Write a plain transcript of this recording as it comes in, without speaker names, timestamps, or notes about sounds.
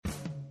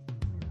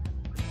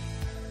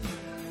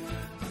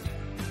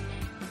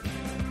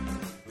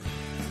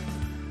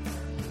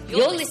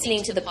You're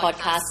listening to the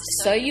podcast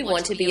So You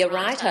Want to Be a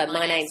Writer.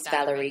 My name's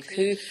Valerie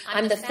Khoo.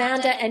 I'm the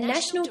founder and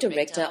national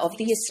director of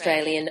the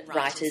Australian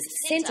Writers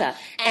Centre,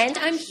 and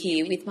I'm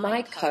here with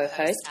my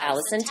co-host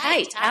Alison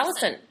Tate.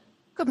 Alison.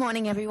 Good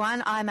morning,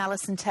 everyone. I'm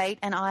Alison Tate,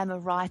 and I'm a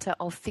writer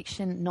of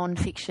fiction,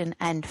 non-fiction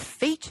and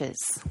features.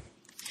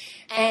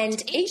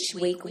 And each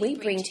week we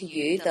bring to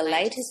you the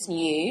latest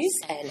news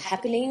and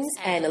happenings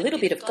and a little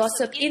bit of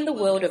gossip in the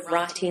world of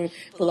writing,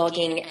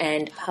 blogging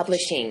and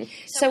publishing.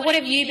 So what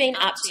have you been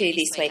up to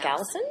this week,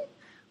 Alison?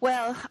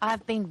 Well,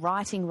 I've been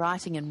writing,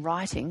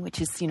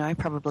 which is,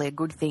 probably a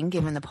good thing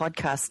given the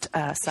podcast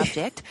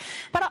subject.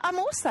 But I'm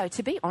also,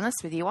 to be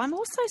honest with you, I'm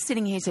also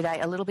sitting here today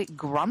a little bit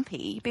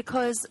grumpy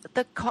because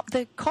the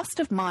cost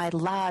of my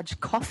large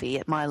coffee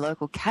at my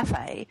local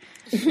cafe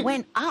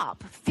went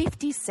up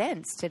 50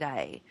 cents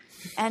today.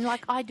 And,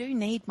 I do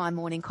need my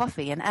morning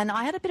coffee. And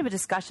I had a bit of a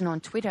discussion on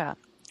Twitter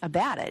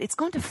about it. It's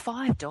gone to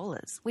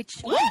 $5, which,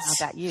 I don't know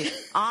about you.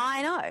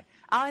 I know.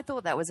 I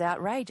thought that was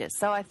outrageous.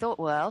 So I thought,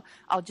 well,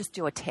 I'll just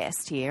do a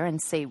test here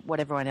and see what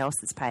everyone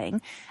else is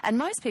paying. And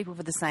most people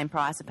for the same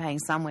price are paying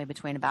somewhere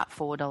between about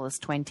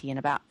 $4.20 and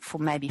about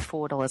maybe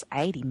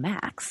 $4.80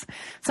 max.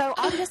 So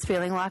I'm just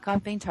feeling like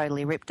I've been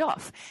totally ripped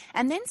off.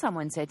 And then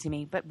someone said to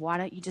me, but why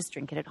don't you just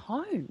drink it at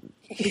home?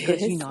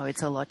 Because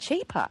it's a lot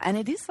cheaper. And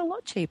it is a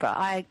lot cheaper.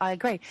 I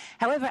agree.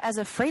 However, as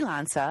a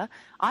freelancer,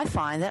 I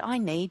find that I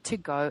need to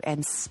go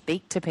and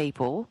speak to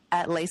people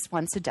at least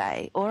once a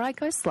day or I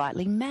go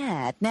slightly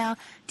mad. Now,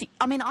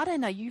 I don't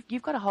know,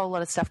 you've got a whole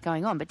lot of stuff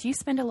going on, but do you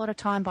spend a lot of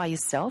time by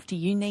yourself? Do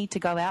you need to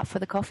go out for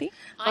the coffee?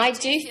 I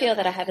do feel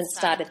that I haven't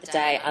started the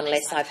day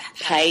unless I've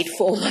paid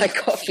for my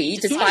coffee,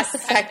 despite the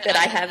fact that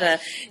I have a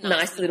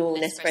nice little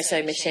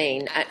Nespresso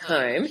machine at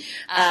home.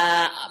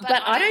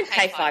 But I don't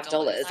pay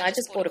 $5. I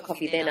just bought a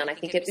coffee then and I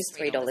think it was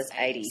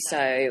 $3.80.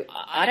 So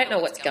I don't know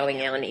what's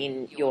going on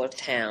in your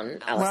town,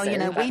 Alison.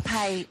 Well,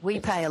 we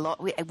pay a lot.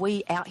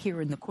 We out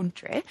here in the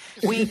country,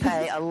 we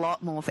pay a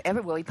lot more for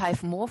everywhere. We pay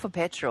more for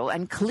petrol,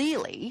 and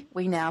clearly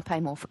we now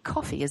pay more for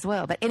coffee as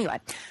well. But anyway,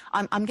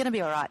 I'm going to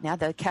be all right now.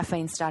 The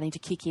caffeine's starting to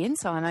kick in,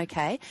 so I'm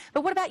okay.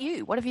 But what about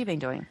you? What have you been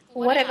doing?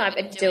 What have I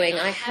been doing?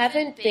 I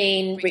haven't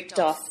been ripped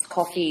off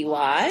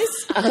coffee-wise,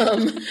 but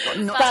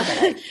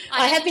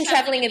I have been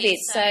travelling a bit.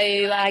 So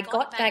I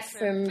got back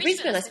from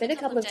Brisbane. I spent a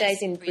couple of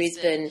days in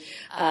Brisbane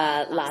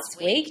last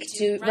week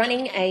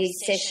running a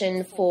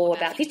session for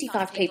about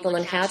 55 people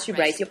on how to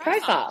raise your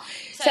profile.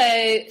 So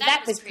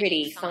that was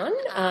pretty fun.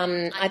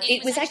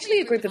 It was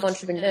actually a group of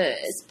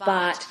entrepreneurs,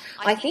 but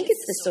I think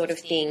it's the sort of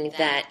thing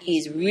that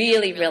is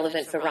really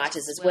relevant for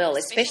writers as well,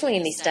 especially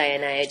in this day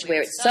and age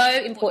where it's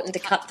so important to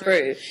cut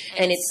through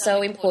and it's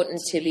so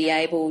important to be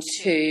able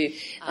to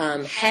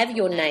have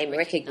your name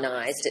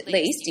recognised, at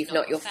least, if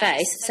not your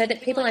face, so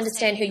that people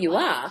understand who you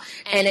are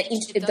and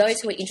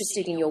those who are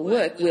interested in your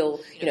work will,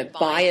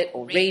 buy it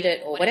or read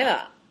it or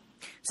whatever.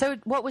 So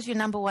what was your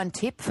number one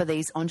tip for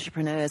these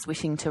entrepreneurs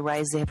wishing to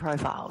raise their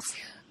profiles?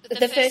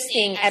 The first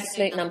thing,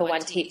 absolute number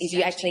one tip, is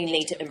you actually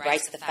need to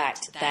embrace the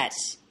fact that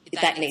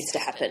that needs to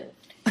happen.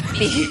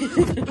 Because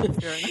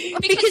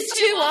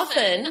too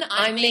often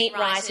I meet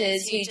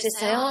writers who just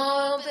say,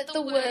 but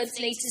the words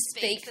need to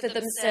speak for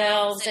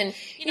themselves. And,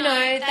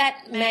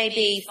 that may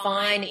be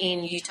fine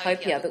in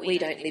utopia, but we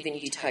don't live in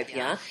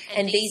utopia.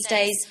 And these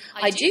days,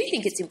 I do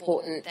think it's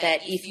important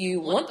that if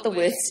you want the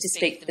words to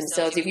speak for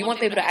themselves, if you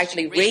want people to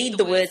actually read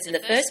the words in the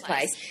first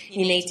place,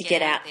 you need to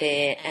get out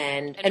there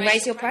and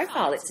raise your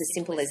profile. It's as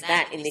simple as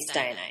that in this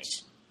day and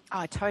age.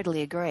 I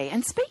totally agree.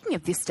 And speaking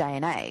of this day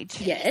and age,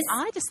 yes,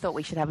 I just thought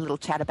we should have a little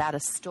chat about a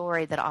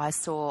story that I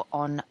saw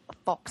on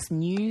Fox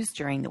News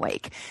during the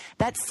week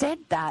that said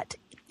that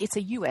it's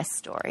a US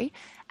story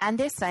and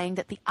they're saying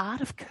that the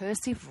art of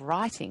cursive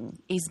writing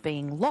is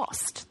being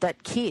lost,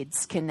 that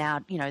kids can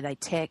now, they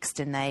text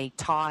and they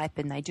type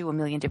and they do a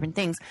million different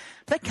things,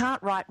 but they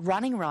can't write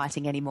running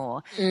writing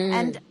anymore.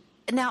 And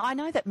now, I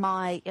know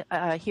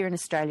that here in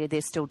Australia,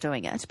 they're still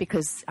doing it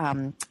because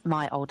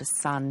my oldest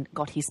son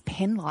got his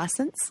pen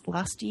licence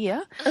last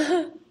year.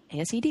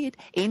 Yes, he did,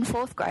 in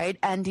 4th grade,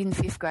 and in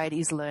 5th grade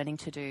is learning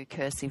to do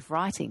cursive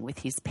writing with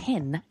his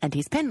pen and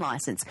his pen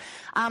licence.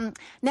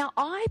 Now,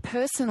 I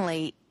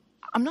personally,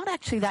 I'm not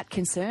actually that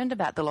concerned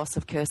about the loss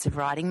of cursive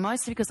writing,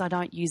 mostly because I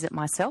don't use it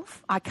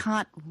myself. I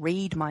can't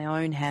read my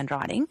own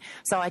handwriting,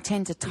 so I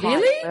tend to type.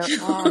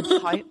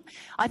 Really?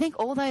 I think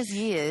all those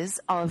years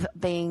of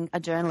being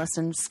a journalist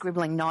and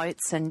scribbling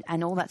notes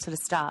and all that sort of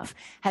stuff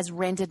has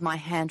rendered my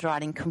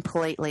handwriting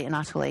completely and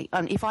utterly.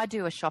 If I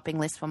do a shopping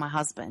list for my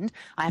husband,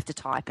 I have to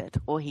type it,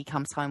 or he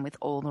comes home with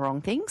all the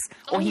wrong things,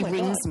 or he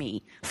rings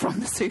me from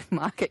the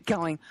supermarket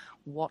going,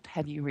 what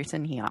have you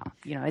written here?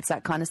 You know, it's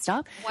that kind of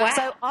stuff. Wow.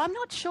 So I'm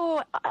not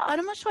sure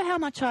how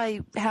much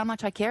I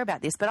care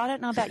about this, but I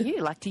don't know about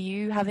you. Like,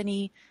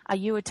 are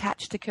you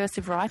attached to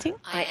cursive writing?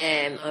 I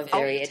am. I'm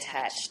very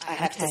attached, I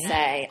have to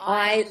say.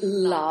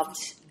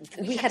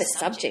 We had a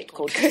subject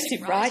called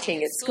cursive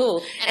writing at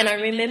school, and I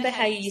remember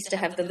how you used to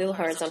have the little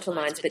horizontal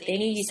lines, but then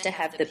you used to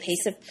have the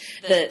piece of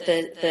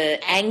the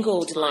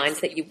angled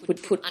lines that you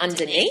would put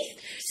underneath,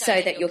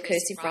 so that your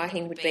cursive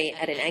writing would be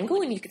at an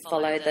angle, and you could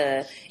follow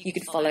the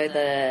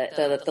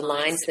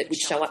lines that would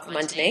show up from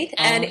underneath.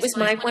 And it was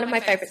one of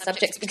my favourite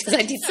subjects because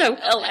I did so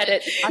well at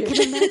it. I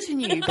can imagine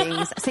you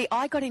being. See,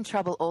 I got in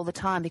trouble all the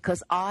time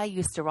because I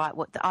used to write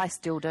I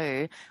still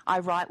do. I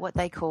write what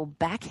they call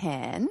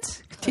backhand.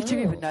 Did you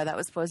even know that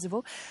was possible?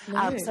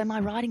 No. So my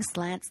writing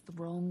slants the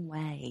wrong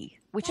way,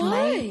 which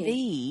may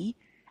be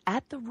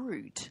at the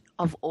root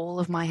of all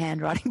of my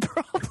handwriting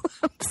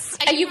problems.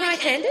 Are you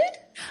right-handed?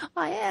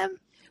 I am.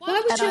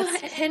 Why would your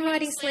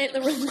handwriting slant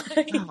the wrong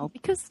way? Oh,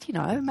 because,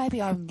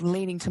 maybe I'm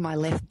leaning to my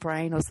left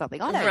brain or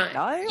something. I don't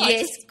know.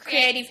 Yes,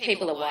 creative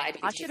people are wired.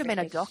 I should have been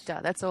a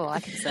doctor. That's all I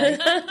can say.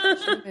 I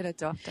should have been a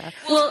doctor.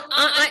 Well,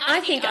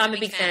 I think I'm a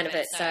big fan of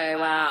it. So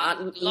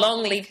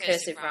long live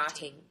cursive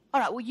writing. All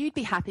right. Well, you'd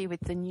be happy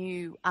with the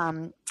new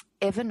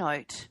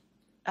Evernote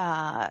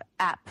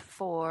app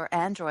for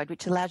Android,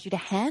 which allows you to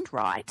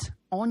handwrite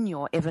on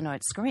your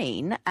Evernote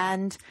screen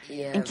and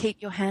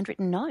keep your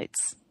handwritten notes.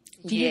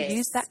 Do you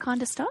use that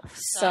kind of stuff?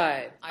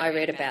 So, I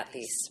read about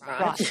this,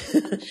 right?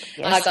 Yes.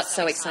 I got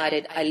so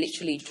excited, I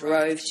literally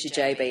drove to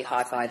JB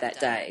Hi-Fi that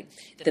day,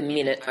 the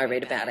minute I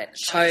read about it,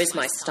 chose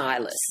my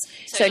stylus.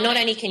 So not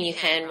only can you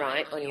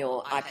handwrite on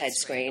your iPad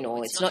screen,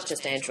 or it's not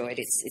just Android,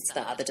 it's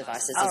the other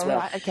devices as well.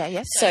 Right. Okay,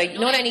 yes. So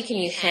not only can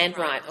you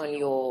handwrite on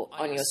your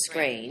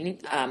screen,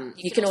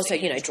 you can also,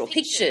 draw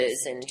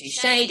pictures and do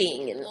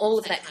shading and all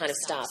of that kind of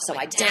stuff. So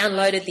I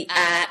downloaded the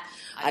app.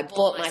 I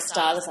bought my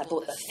stylus. I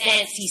bought the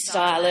fancy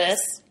stylus,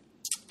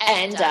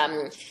 and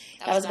that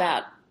was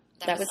like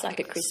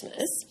at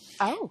Christmas.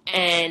 Oh,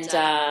 and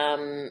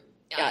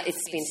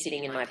it's been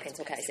sitting in my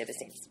pencil case ever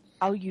since.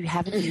 Oh, you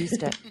haven't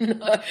used it?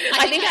 No.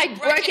 I think I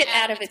broke it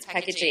out of its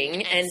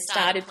packaging and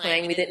started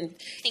playing with it and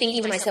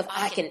thinking to myself,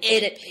 I can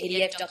edit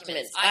PDF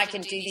documents. I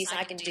can do this.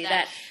 I can do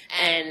that,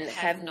 and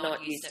have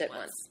not used it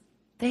once.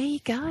 There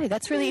you go.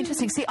 That's really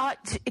interesting. See,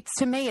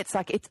 to me, it's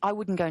like I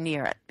wouldn't go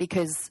near it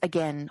because,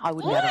 again, I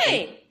wouldn't.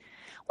 Why?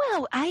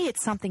 Well,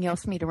 it's something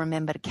else for me to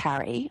remember to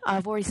carry.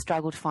 I've already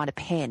struggled to find a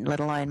pen, let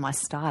alone my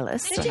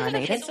stylus. Don't you have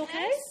a pencil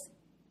case?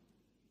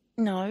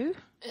 No.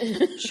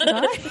 Should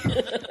I?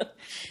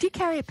 Do you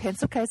carry a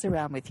pencil case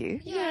around with you?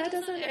 Yeah,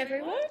 doesn't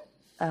everyone?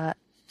 No.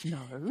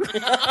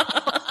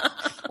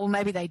 Well,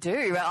 maybe they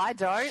do. I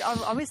don't.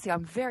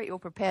 I'm very ill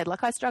prepared.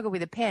 Like, I struggle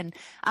with a pen.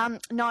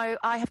 No,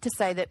 I have to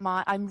say that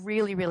I'm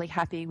really, really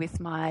happy with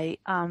my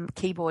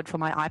keyboard for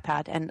my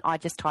iPad, and I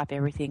just type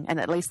everything, and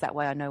at least that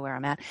way I know where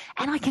I'm at.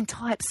 And I can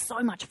type so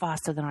much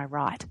faster than I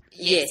write.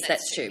 Yes,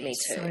 that's true. Me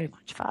too. So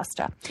much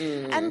faster.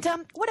 And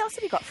what else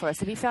have you got for us?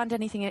 Have you found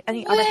any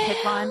other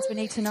headlines we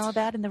need to know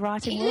about in the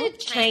writing world? In a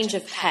change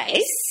of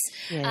pace,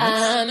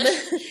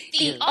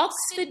 the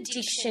Oxford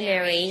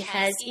Dictionary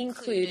has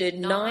included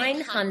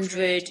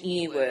 900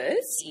 new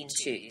words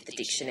into the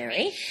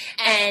dictionary,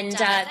 and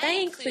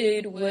they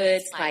include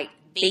words like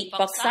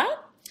beatboxer,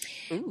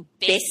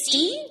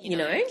 bestie,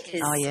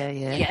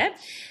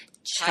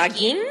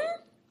 chugging,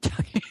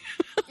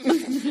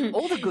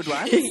 all the good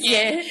ones.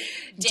 Yeah.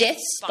 Death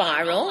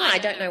spiral. I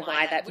don't know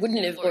why that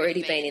wouldn't have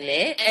already been in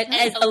there.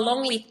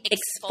 Along with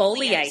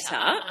exfoliator.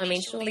 I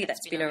mean, surely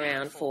that's been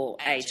around for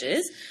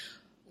ages.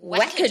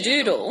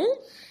 Wackadoodle.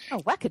 Oh,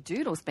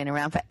 wackadoodle's been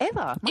around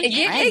forever.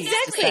 Yeah,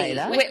 exactly.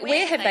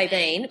 Where have they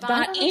been?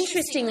 But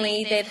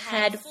interestingly, they've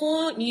had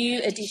 4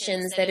 new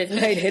editions that have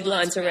made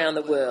headlines around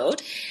the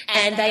world,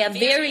 and they are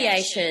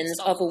variations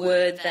of a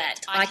word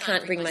that I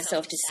can't bring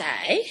myself to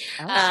say.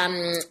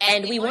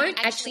 And we won't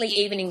actually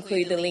even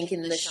include the link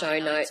in the show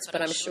notes,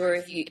 but I'm sure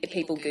if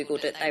people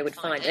Googled it, they would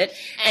find it.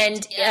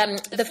 And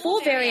the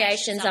 4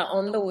 variations are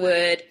on the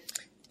word.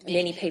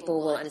 Many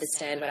people will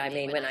understand what I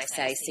mean when I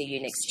say see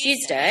you next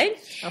Tuesday.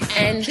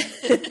 And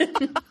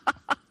the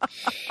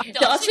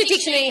Oxford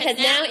Dictionary has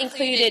now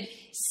included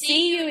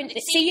see you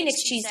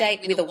next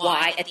Tuesday with a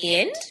Y at the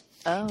end.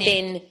 Oh.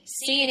 Then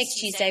see you next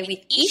Tuesday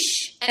with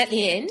ish at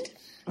the end.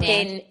 Right.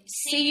 Then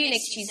see you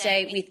next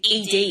Tuesday with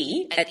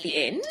ed at the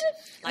end,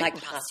 like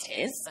past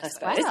tense, I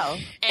suppose. Wow.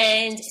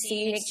 And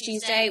see you next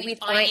Tuesday with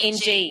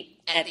ing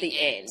at the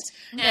end.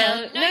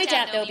 Now, no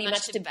doubt there'll be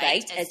much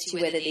debate as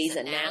to whether these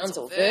are nouns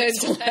or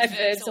verbs or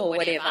adverbs or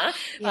whatever,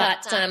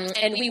 but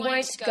and we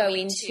won't go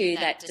into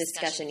that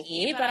discussion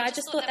here, but I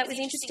just thought that was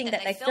interesting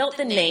that they felt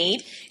the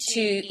need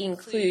to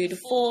include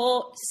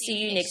 4 see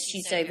you next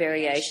Tuesday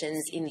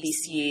variations in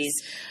this year's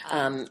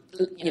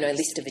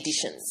list of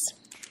editions.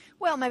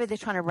 Well, maybe they're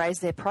trying to raise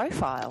their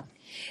profile.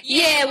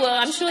 Yeah, well,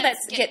 I'm sure that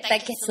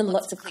gets them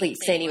lots of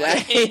clicks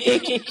anyway.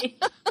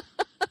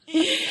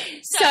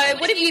 So,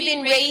 what have you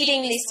been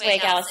reading this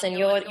week, Alison?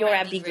 You're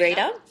our big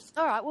reader.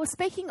 All right. Well,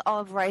 speaking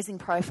of raising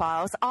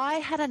profiles, I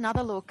had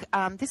another look.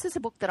 This is a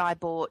book that I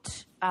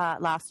bought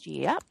last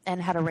year and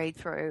had a read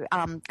through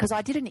because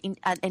I did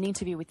an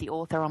interview with the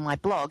author on my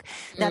blog.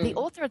 Now, the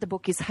author of the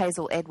book is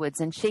Hazel Edwards,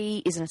 and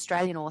she is an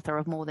Australian author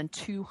of more than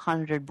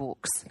 200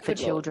 books for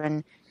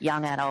children,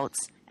 young adults,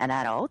 and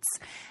adults.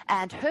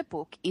 And her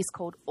book is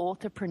called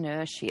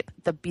Authorpreneurship,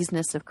 The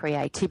Business of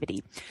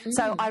Creativity.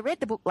 So I read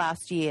the book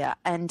last year,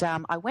 and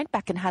I went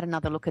back and had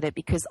another look at it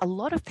because a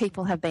lot of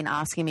people have been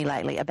asking me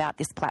lately about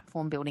this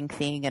platform building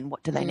thing and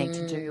what do they need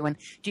to do and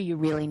do you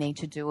really need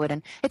to do it?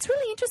 And it's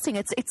really interesting.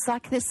 It's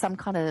like there's some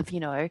kind of,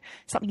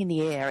 something in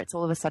the air. It's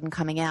all of a sudden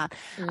coming out.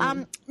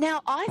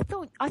 Now, I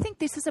think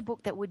this is a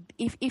book that would,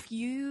 if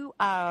you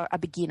are a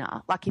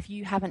beginner, like if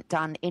you haven't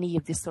done any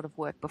of this sort of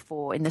work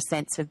before in the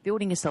sense of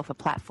building yourself a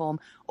platform,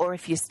 or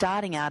if you're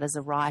starting out as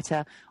a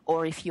writer,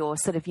 or if you're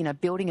sort of,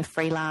 building a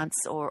freelance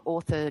or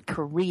author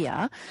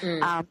career,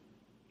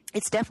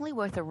 it's definitely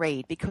worth a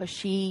read because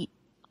she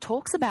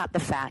talks about the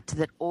fact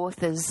that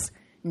authors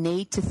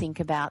need to think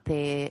about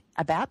their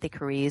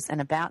careers and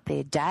about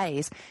their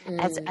days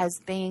as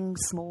being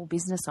small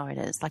business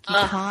owners. Like you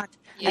can't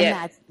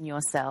imagine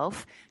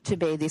yourself to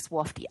be this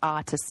wafty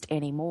artist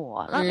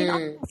anymore. I mean, I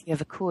don't know if you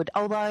ever could,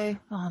 although,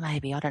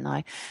 maybe, I don't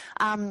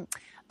know.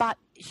 But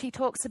she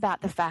talks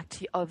about the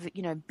fact of,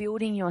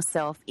 building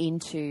yourself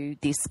into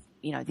this,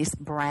 this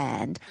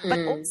brand,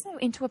 but also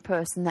into a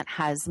person that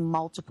has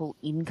multiple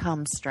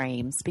income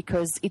streams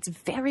because it's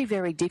very,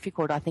 very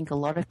difficult. I think a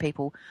lot of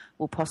people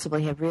will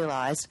possibly have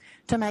realised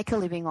to make a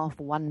living off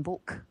one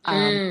book.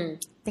 I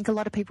think a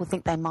lot of people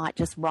think they might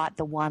just write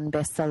the one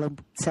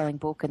best-selling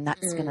book and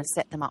that's going to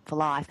set them up for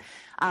life.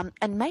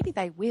 And maybe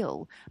they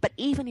will, but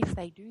even if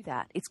they do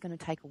that, it's going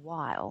to take a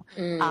while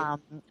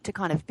to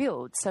kind of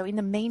build. So in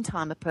the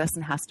meantime, a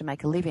person has to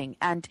make a living.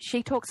 And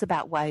she talks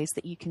about ways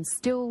that you can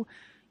still,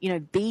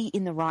 be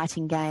in the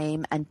writing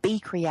game and be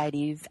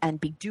creative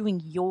and be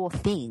doing your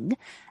thing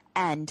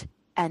and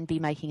be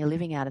making a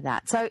living out of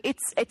that. So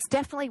it's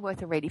definitely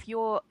worth a read. If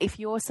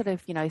you're sort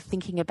of,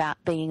 thinking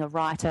about being a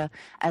writer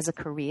as a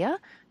career,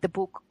 the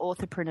book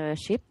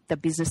Authorpreneurship, The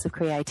Business of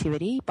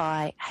Creativity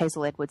by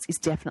Hazel Edwards is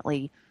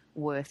definitely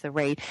worth a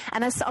read.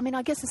 And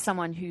I guess as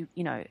someone who,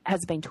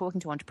 has been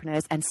talking to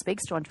entrepreneurs and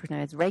speaks to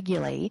entrepreneurs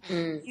regularly,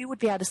 you would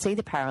be able to see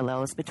the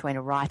parallels between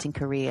a writing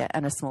career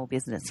and a small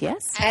business,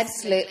 yes?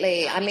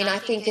 Absolutely. I mean, I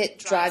think it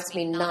drives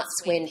me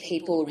nuts when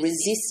people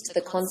resist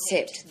the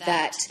concept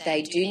that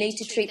they do need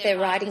to treat their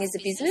writing as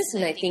a business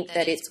and they think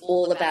that it's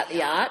all about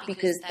the art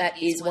because that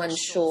is one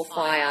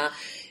surefire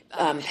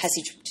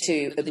passage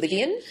to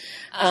oblivion.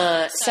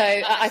 So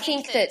I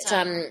think that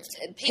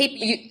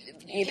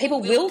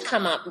people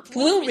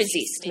will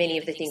resist many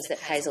of the things that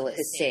Hazel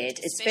has said,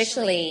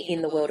 especially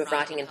in the world of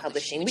writing and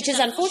publishing, which is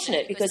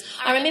unfortunate because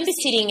I remember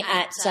sitting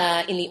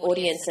in the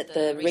audience at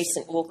the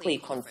recent Walkley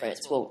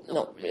conference. Well,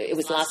 it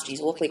was last year's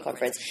Walkley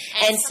conference,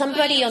 and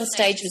somebody on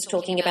stage was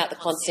talking about the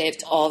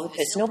concept of a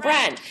personal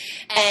brand,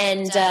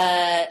 and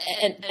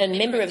a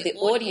member of the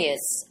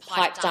audience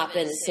piped up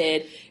and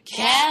said,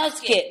 "Cows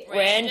get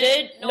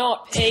branded,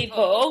 not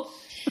people."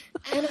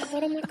 And I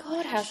thought, oh my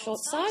God, how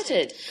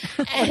short-sighted.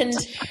 And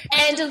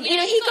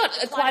he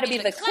got quite a bit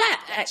of a clap,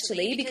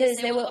 actually, because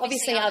there were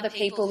obviously other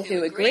people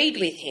who agreed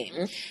with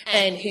him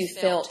and who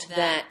felt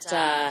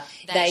that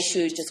they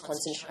should just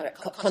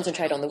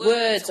concentrate on the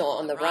words or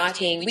on the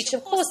writing, which,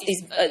 of course,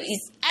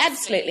 is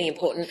absolutely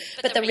important.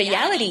 But the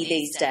reality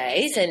these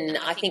days, and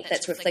I think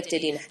that's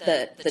reflected in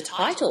the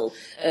title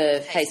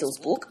of Hazel's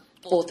book,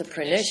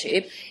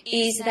 Authorpreneurship,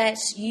 is that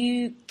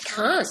you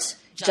can't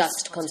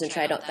just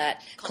concentrate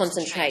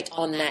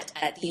on that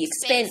at the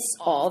expense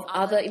of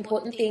other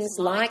important things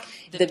like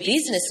the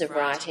business of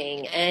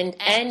writing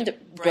and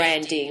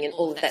branding and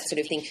all of that sort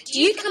of thing.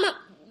 Do you come up,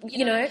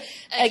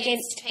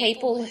 against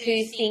people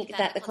who think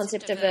that the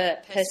concept of a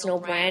personal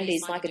brand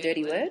is like a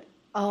dirty word?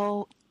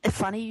 Oh,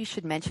 funny you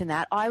should mention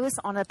that. I was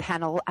on a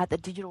panel at the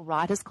Digital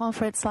Writers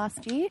Conference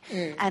last year,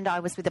 and I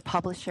was with a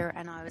publisher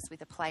and I was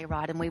with a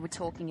playwright, and we were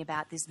talking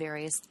about the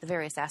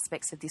various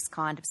aspects of this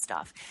kind of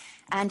stuff.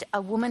 And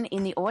a woman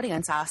in the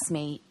audience asked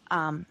me,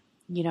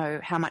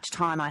 how much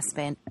time I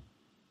spent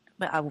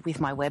with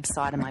my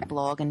website and my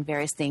blog and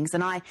various things.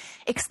 And I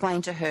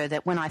explained to her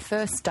that when I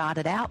first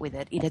started out with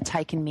it, it had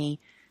taken me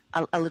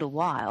a little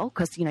while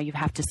because, you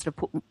have to sort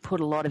of put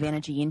a lot of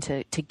energy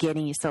into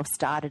getting yourself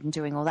started and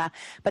doing all that,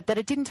 but that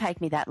it didn't take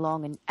me that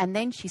long. And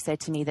then she said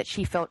to me that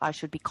she felt I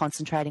should be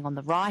concentrating on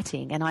the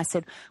writing. And I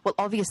said, well,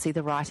 obviously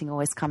the writing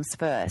always comes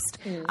first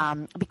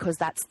because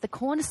that's the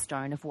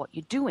cornerstone of what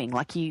you're doing.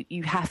 Like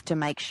you have to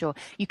make sure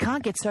you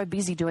can't get so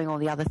busy doing all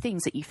the other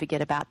things that you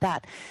forget about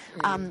that.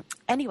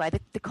 Anyway,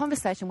 the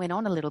conversation went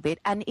on a little bit,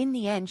 and in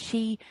the end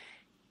she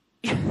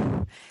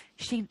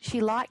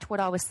liked what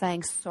I was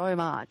saying so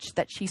much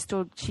that she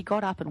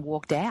got up and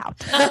walked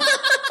out.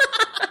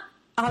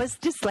 I was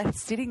just left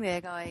sitting there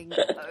going,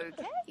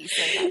 okay,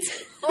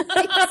 so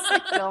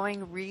that's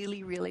going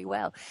really, really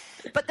well.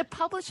 But the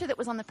publisher that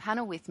was on the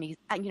panel with me,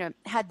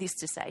 had this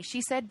to say.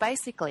 She said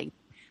basically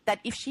that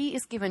if she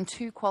is given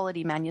 2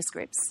 quality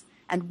manuscripts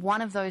and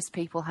one of those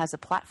people has a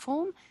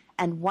platform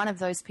and one of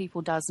those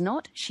people does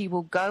not, she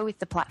will go with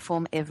the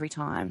platform every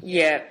time.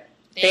 Yeah.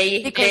 There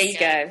you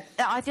go.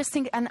 I just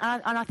think, and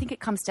I think it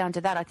comes down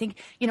to that. I think,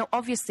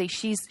 obviously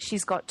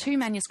she's got 2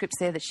 manuscripts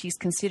there that she's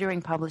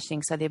considering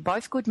publishing, so they're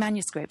both good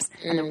manuscripts,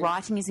 and the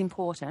writing is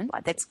important.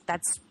 Like that's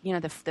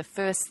the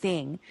first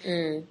thing.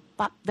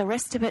 But the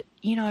rest of it,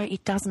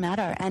 it does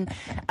matter. And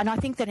I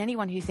think that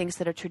anyone who thinks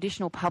that a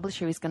traditional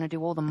publisher is going to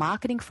do all the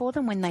marketing for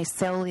them when they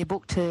sell their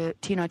book to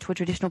a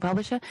traditional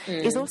publisher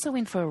is also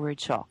in for a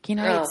rude shock.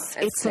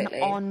 It's an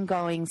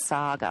ongoing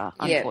saga,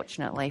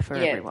 unfortunately, for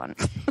everyone.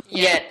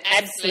 Yeah,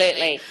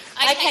 absolutely.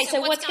 Okay,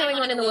 so what's going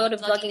on in the world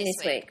of blogging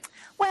this week?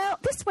 Well,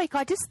 this week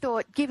I just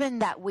thought, given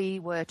that we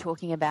were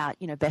talking about,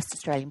 Best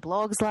Australian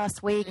Blogs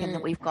last week and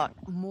that we've got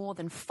more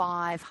than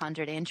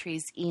 500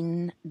 entries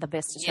in the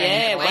Best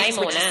Australian Blogs, way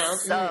more which now.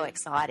 is so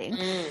exciting.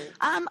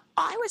 I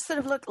was sort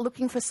of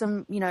looking for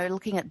some,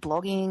 looking at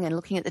blogging and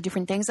looking at the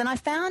different things, and I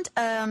found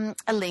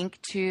a link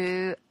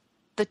to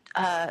the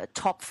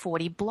top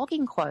 40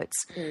 blogging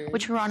quotes,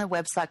 which were on a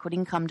website called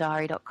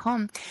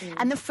incomediary.com.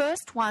 And the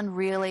first one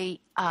really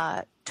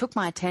took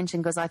my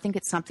attention because I think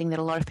it's something that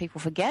a lot of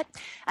people forget.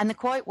 And the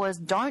quote was,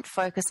 "Don't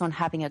focus on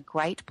having a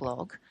great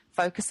blog.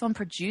 Focus on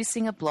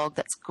producing a blog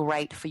that's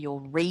great for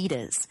your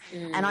readers."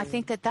 And I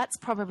think that that's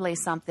probably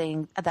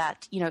something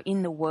that,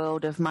 in the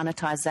world of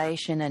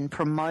monetization and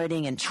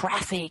promoting and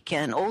traffic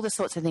and all the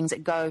sorts of things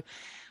that go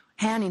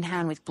hand in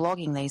hand with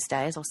blogging these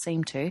days, or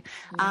seem to,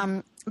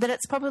 that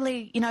it's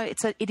probably,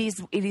 it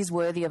is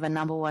worthy of a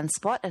number one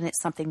spot, and it's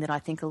something that I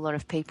think a lot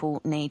of people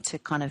need to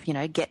kind of,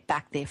 get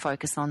back their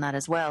focus on that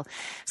as well.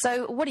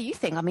 So what do you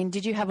think? I mean,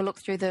 did you have a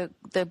look through the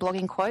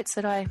blogging quotes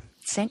that I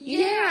sent you?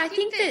 Yeah, I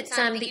think that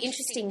the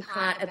interesting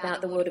part about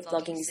the world of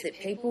blogging is that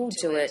people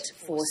do it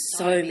for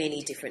so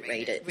many different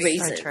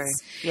reasons. So true.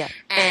 Yeah.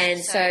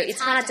 And so it's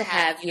hard to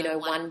have,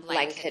 one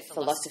blanket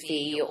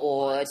philosophy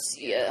or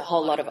a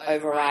whole lot of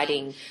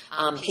overriding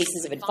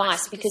pieces of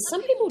advice, because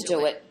some people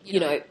do it,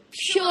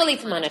 purely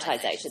for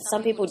monetization.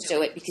 Some people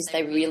do it because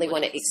they really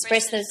want to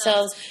express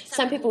themselves.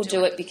 Some people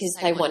do it because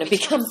they want to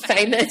become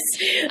famous,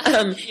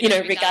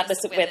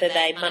 regardless of whether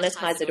they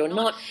monetize it or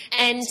not.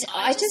 And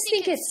I just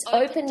think it's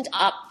opened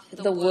up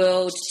the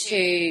world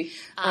to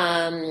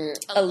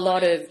a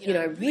lot of,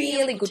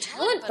 really good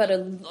talent, but a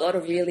lot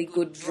of really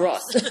good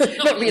dross.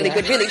 Not really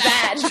good, really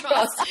bad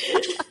dross.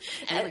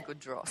 Really good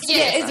dross.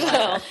 Yeah, as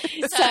well.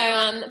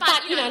 So,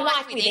 but,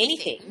 like with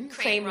anything,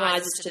 cream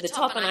rises to the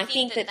top, and I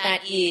think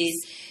that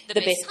is the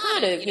best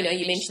part of, you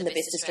mentioned the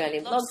Best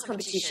Australian Blogs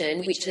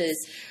competition, which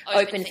is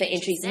open for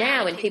entries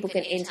now, and people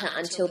can enter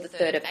until the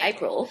 3rd of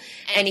April.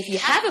 And if you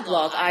have a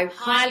blog, I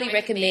highly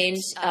recommend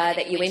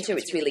that you enter.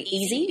 It's really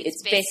easy.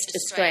 It's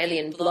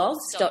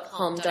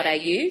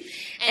bestaustralianblogs.com.au.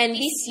 And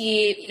this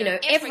year,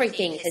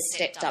 everything has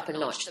stepped up a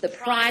notch. The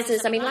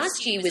prizes,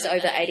 last year was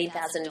over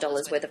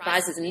 $18,000 worth of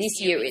prizes, and this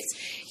year it's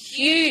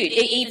huge,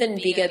 even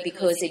bigger,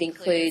 because it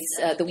includes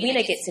the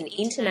winner gets an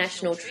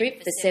international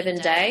trip for 7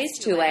 days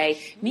to a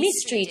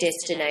mystery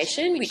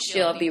destination, which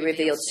will be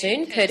revealed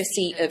soon,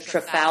 courtesy of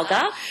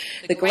Trafalgar.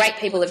 The great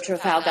people of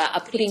Trafalgar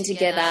are putting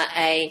together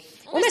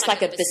almost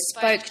like a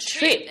bespoke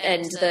trip,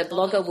 and the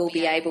blogger will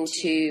be able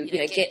to,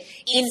 get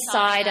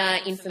insider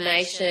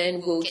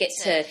information, will get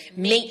to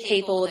meet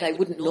people they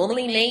wouldn't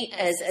normally meet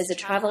as a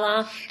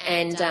traveller,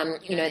 and,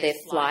 their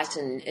flight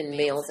and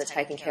meals are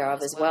taken care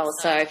of as well.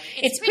 So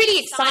it's pretty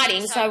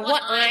exciting. So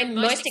what I'm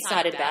most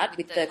excited about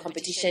with the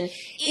competition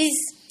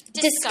is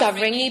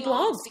discovering new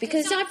blogs,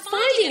 because I'm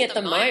finding at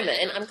the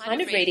moment I'm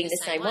kind of reading the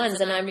same ones,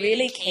 and I'm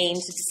really keen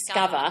to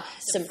discover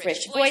some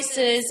fresh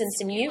voices and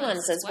some new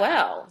ones as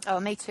well. Oh,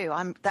 me too.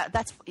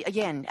 That's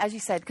again, as you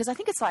said, because I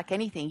think it's like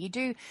anything. You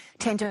do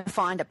tend to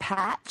find a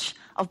patch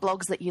of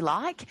blogs that you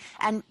like,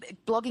 and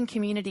blogging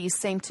communities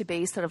seem to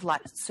be sort of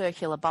like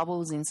circular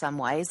bubbles in some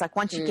ways. Like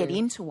once you get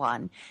into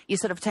one, you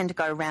sort of tend to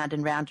go round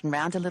and round and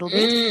round a little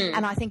bit.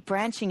 And I think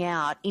branching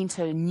out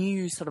into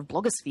new sort of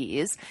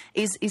blogospheres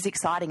is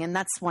exciting, and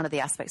that's one of the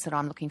aspects that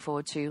I'm looking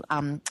forward to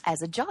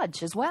as a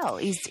judge as well,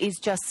 is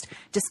just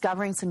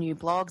discovering some new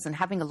blogs and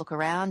having a look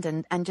around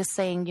and just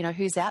seeing,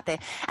 who's out there.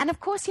 And of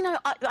course,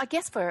 I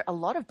guess for a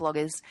lot of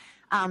bloggers,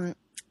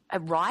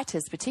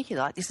 writers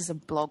particularly, like this is a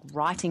blog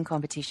writing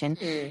competition,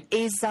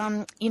 is,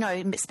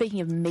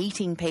 speaking of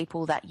meeting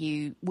people that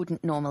you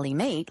wouldn't normally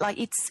meet, like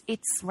it's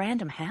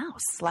Random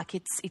House. Like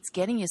it's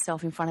getting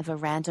yourself in front of a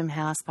Random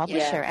House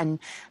publisher. And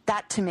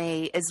that to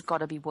me has got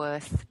to be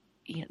worth,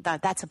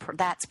 that's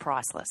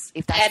priceless.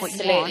 If that's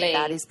Absolutely. What you want,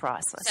 that is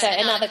priceless. So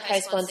another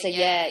co-sponsor,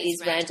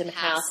 is Random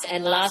House.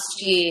 And last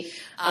year,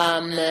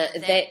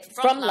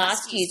 from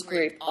last year's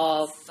group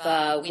of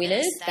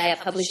winners, they are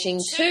publishing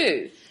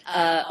 2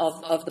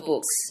 of the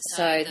books.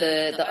 So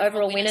the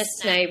overall winner,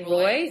 Snae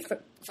Roy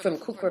from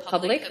Cook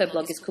Republic, her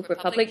blog is Cook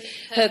Republic.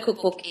 Her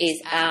cookbook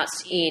is out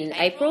in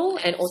April,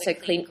 and also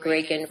Clint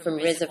Gregan from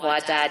Reservoir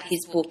Dad,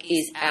 his book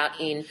is out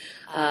in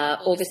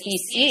August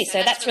this year.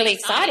 So that's really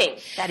exciting.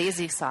 That is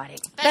exciting.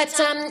 But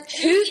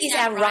who is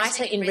our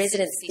writer in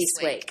residence this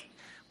week?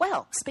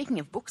 Well, speaking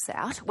of books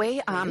out, we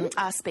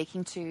are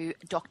speaking to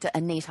Dr.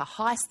 Anita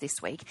Heiss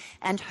this week,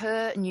 and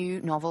her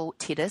new novel,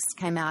 Titus,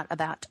 came out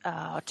about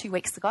 2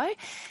 weeks ago,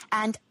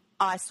 and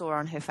I saw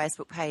on her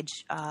Facebook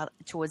page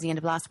towards the end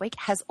of last week,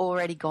 has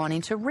already gone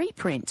into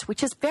reprint,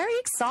 which is very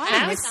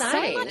exciting. There's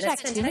so much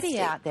activity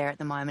out there at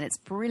the moment. It's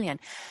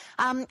brilliant.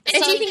 And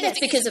do you think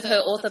that's because of her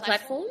author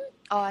platform?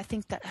 Oh, I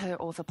think that her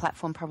author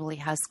platform probably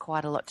has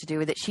quite a lot to do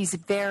with it. She's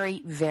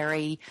very,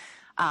 very...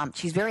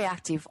 she's very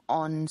active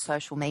on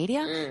social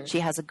media. She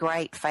has a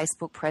great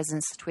Facebook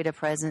presence, Twitter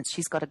presence.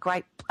 She's got a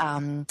great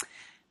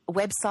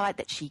website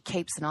that she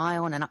keeps an eye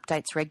on and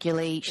updates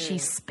regularly. She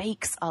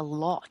speaks a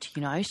lot,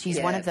 you know.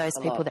 She's one of those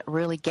people that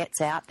really gets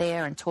out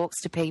there and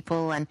talks to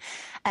people and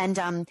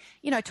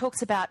you know,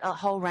 talks about a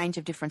whole range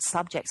of different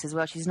subjects as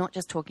well. She's not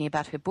just talking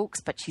about her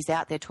books, but she's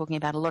out there talking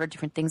about a lot of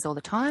different things all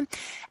the time.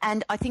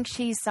 And I think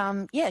she's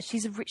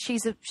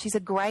a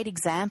great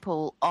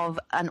example of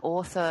an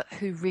author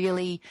who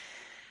really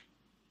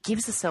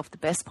gives herself the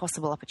best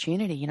possible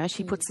opportunity. You know,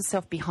 she puts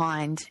herself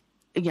behind,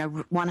 you know,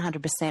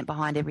 100%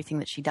 behind everything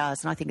that she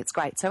does, and I think it's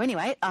great. So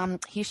anyway,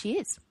 here she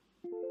is.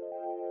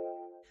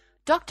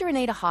 Dr.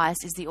 Anita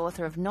Heiss is the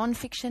author of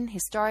non-fiction,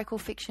 historical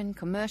fiction,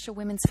 commercial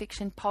women's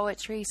fiction,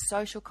 poetry,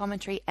 social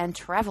commentary and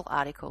travel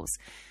articles.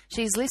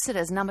 She's listed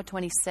as number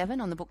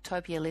 27 on the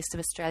Booktopia list of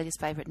Australia's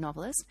favourite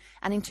novelists,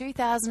 and in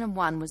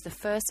 2001 was the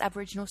first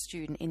Aboriginal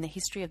student in the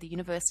history of the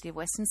University of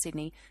Western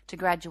Sydney to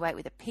graduate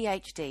with a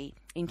PhD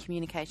in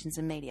Communications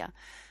and Media.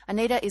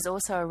 Anita is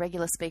also a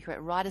regular speaker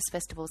at writers'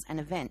 festivals and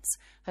events.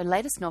 Her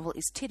latest novel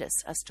is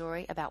Titus, a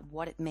story about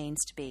what it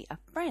means to be a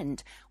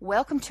friend.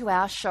 Welcome to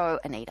our show,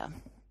 Anita.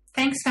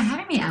 Thanks for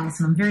having me,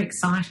 Alison. I'm very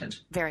excited.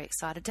 Very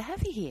excited to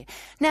have you here.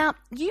 Now,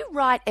 you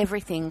write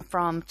everything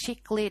from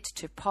chick lit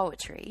to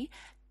poetry.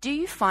 Do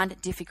you find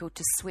it difficult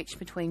to switch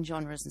between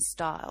genres and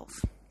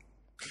styles?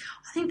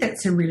 I think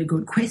that's a really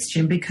good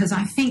question because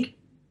I think,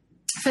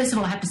 first of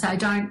all, I have to say I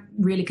don't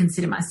really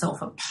consider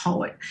myself a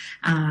poet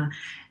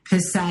per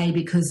se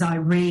because I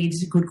read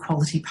good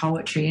quality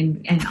poetry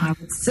and I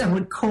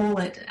would call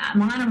it,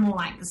 mine are more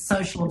like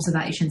social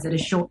observations that are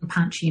short and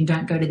punchy and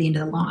don't go to the end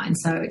of the line,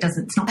 so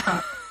it's not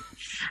quite...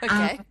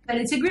 Okay. But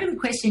it's a really good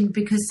question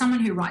because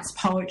someone who writes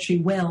poetry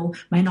well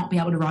may not be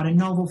able to write a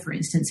novel, for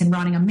instance, and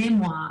writing a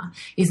memoir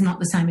is not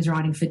the same as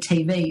writing for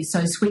TV.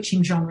 So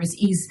switching genres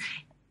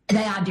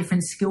they are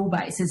different skill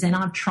bases, and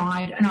I've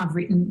tried and I've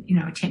written, you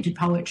know, attempted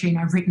poetry and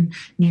I've written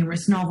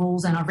numerous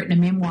novels and I've written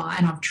a memoir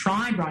and I've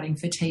tried writing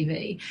for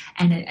TV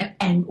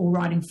and or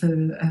writing for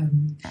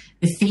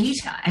the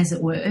theatre, as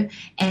it were,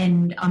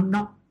 and I'm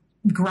not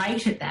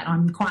great at that.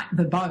 I'm quite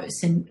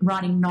verbose, and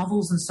writing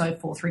novels and so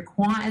forth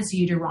requires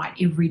you to write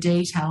every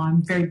detail.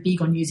 I'm very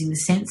big on using the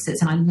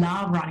senses, and I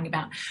love writing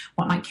about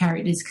what my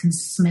characters can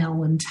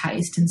smell and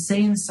taste and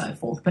see and so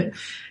forth. But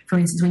for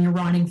instance, when you're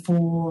writing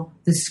for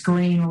the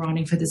screen or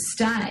writing for the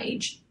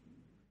stage,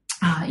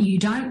 you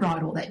don't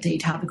write all that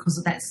detail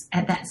because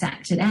that's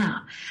acted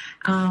out.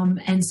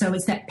 And so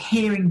it's that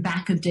paring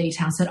back of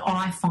details that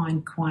I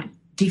find quite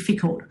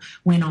difficult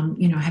when I'm,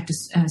 you know, I have to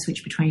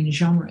switch between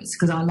genres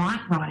because I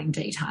like writing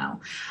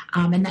detail,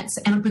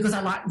 and because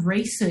I like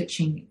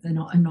researching the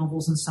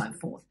novels and so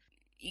forth.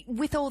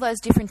 With all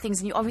those different things,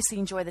 and you obviously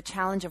enjoy the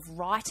challenge of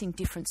writing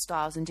different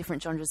styles and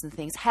different genres and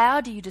things,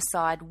 how do you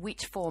decide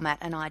which format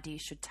an idea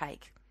should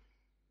take?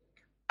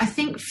 I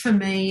think for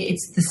me,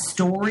 it's the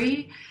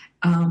story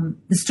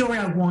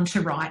I want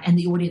to write and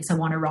the audience I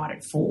want to write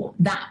it for.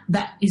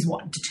 That is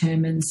what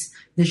determines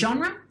the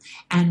genre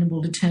and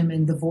will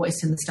determine the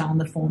voice and the style and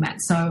the format.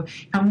 So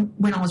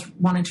when I was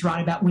wanting to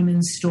write about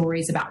women's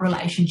stories, about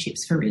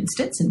relationships, for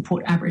instance, and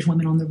put Aboriginal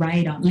women on the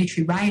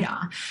literary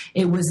radar,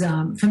 it was,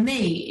 for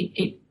me,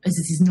 it as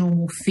this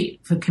normal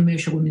fit for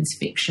commercial women's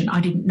fiction.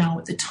 I didn't know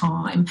at the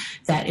time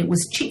that it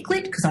was chick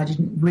lit because I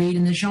didn't read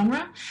in the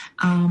genre,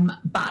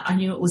 but I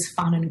knew it was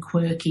fun and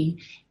quirky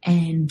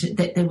and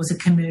that there was a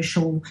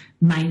commercial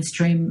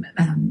mainstream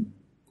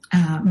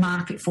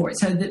market for it.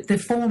 So the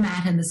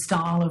format and the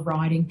style of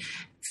writing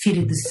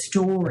fitted the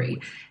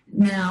story.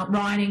 Now,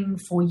 writing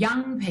for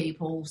young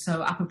people,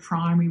 so upper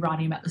primary,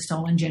 writing about the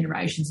stolen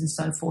generations and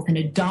so forth in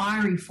a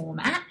diary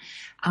format,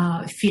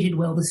 fitted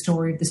well the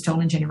story of the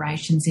stolen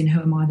generations in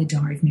Who Am I, the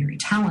Diary of Mary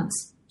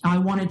Talents. I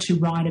wanted to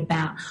write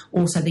about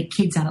also the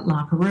kids out at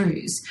La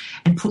Perouse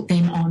and put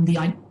them on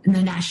the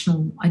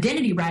national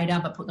identity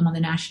radar, but put them on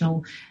the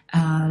national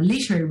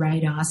literary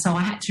radar. So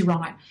I had to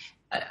write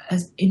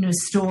in a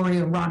story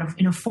or write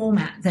in a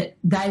format that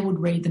they would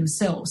read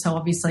themselves. So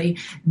obviously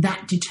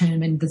that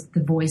determined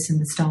the voice and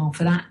the style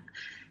for that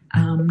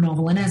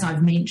novel. And as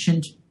I've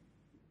mentioned,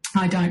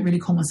 I don't really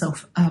call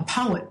myself a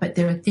poet, but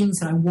there are things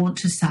that I want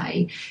to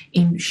say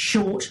in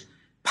short,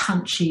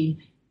 punchy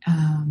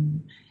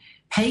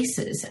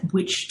pieces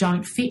which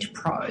don't fit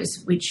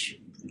prose, which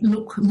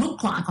look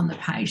like on the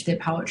page they're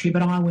poetry,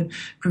 but I would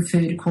prefer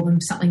to call them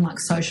something like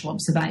social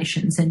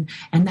observations, and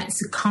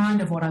that's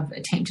kind of what I've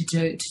attempted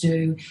to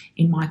do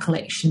in my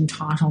collection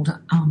titled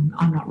I'm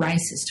Not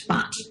Racist,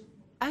 But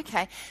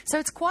Okay, so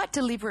it's quite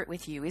deliberate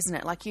with you, isn't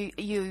it? Like you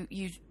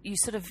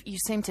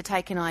seem to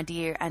take an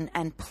idea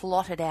and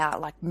plot it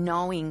out, like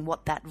knowing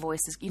what that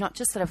voice is. You're not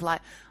just sort of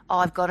like, oh,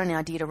 I've got an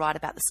idea to write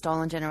about the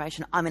stolen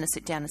generation. I'm going to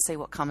sit down and see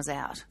what comes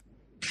out.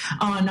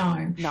 Oh,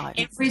 no.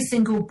 Every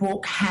single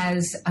book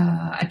has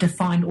a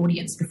defined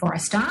audience before I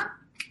start,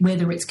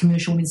 whether it's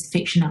commercial women's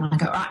fiction, and I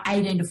go,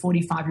 18 to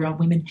 45-year-old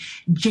women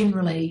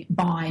generally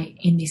buy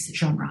in this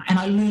genre. And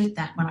I learned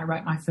that when I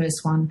wrote my first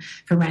one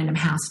for Random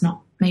House,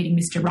 Not Meeting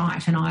Mr.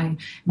 Right, and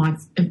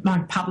my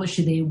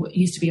publisher there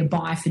used to be a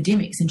buyer for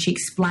Dymocks, and she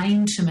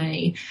explained to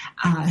me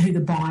who the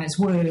buyers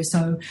were.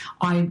 So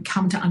I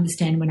come to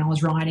understand when I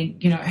was writing,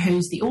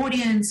 who's the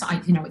audience.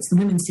 It's the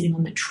women sitting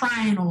on the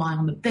train or lying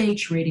on the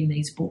beach reading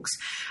these books.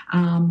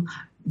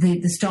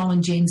 The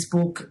Stolen Gens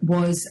book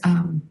was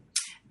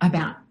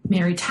about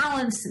Mary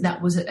Talents.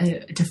 That was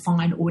a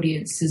defined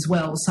audience as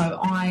well. So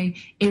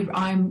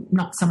I'm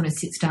not someone who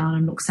sits down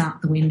and looks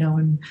out the window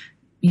and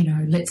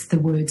lets the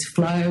words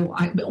flow.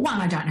 I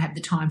don't have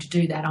the time to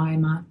do that. I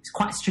am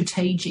quite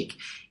strategic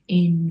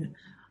in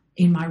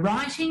my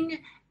writing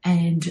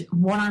and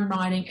what I'm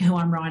writing, who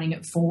I'm writing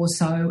it for.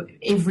 So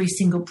every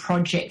single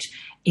project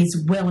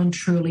is well and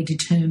truly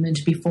determined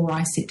before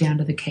I sit down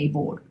to the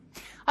keyboard.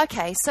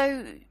 Okay,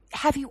 so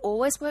have you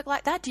always worked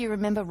like that? Do you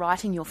remember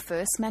writing your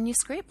first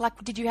manuscript?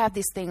 Like, did you have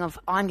this thing of,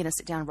 I'm going to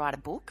sit down and write a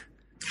book?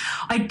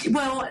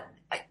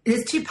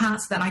 There's two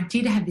parts to that. I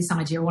did have this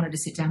idea. I wanted to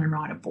sit down and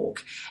write a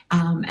book.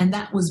 And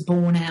that was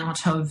born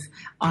out of,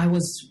 I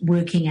was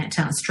working at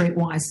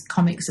Streetwise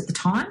Comics at the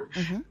time,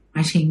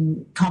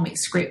 writing comic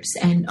scripts.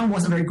 And I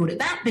wasn't very good at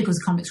that because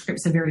comic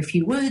scripts are very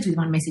few words with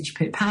one message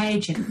per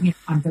page. And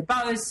I'm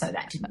verbose, so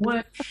that didn't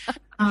work.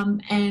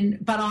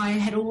 But I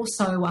had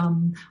also,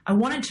 I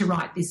wanted to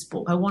write this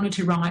book. I wanted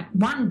to write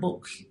one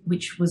book,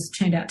 which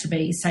turned out to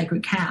be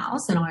Sacred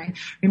Cows. And I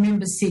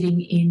remember sitting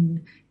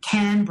in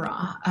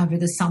Canberra over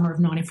the summer of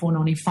 94,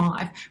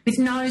 95 with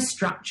no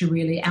structure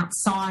really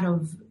outside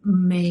of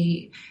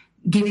me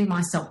giving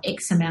myself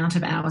X amount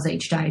of hours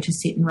each day to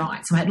sit and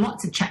write. So I had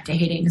lots of chapter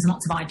headings and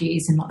lots of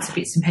ideas and lots of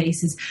bits and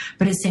pieces,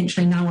 but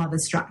essentially no other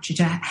structure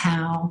to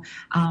how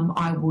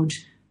I would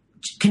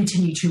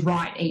continue to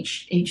write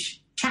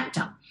each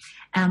chapter.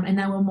 And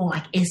they were more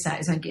like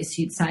essays, I guess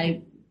you'd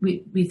say,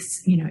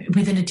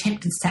 with an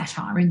attempted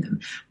satire in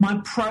them.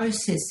 My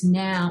process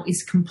now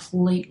is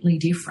completely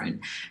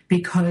different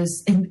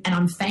because, and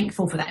I'm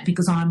thankful for that,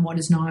 because I'm what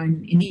is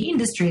known in the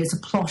industry as a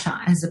plotter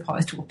as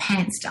opposed to a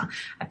pantster.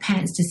 A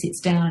pantster sits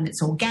down and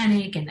it's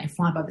organic and they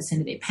fly by the seat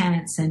of their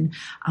pants and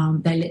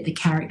they let the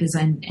characters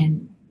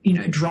and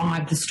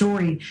drive the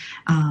story,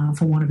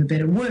 for want of a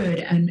better word.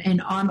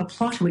 And I'm a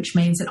plotter, which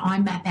means that I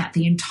map out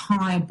the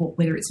entire book,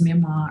 whether it's a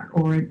memoir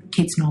or a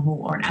kid's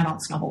novel or an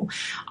adult's novel.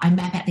 I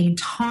map out the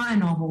entire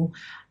novel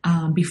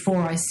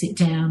before I sit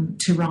down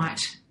to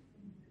write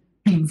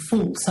in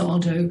full. So I'll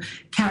do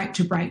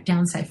character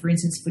breakdowns. Say, for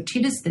instance, for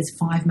Titus, there's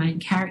 5 main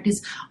characters.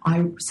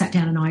 I sat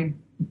down and I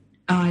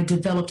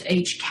developed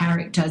each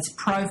character's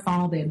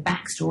profile, their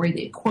backstory,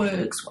 their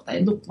quirks, what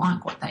they look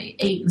like, what they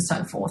eat, and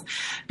so forth,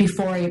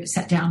 before I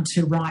sat down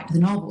to write the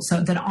novel,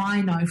 so that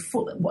I know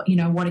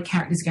what a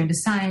character is going to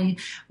say,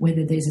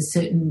 whether there's a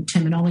certain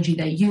terminology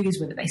they use,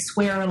 whether they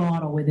swear a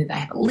lot, or whether they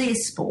have a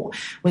lisp, or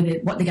what they're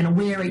going to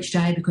wear each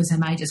day, because they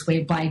may just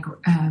wear grey,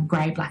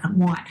 black, and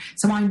white.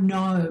 So I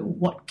know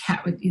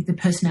the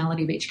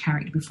personality of each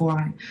character before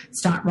I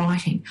start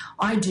writing.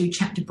 I do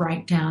chapter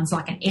breakdowns,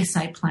 like an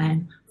essay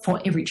plan for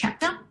every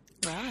chapter.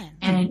 Right.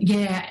 And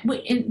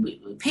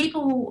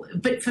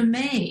but for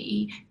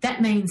me,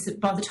 that means that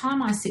by the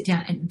time I sit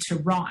down to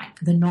write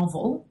the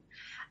novel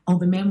or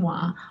the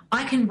memoir,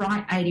 I can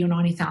write 80 or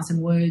 90,000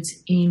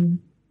 words in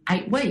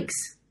 8 weeks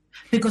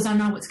because I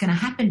know what's going to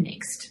happen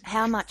next.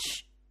 How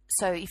much?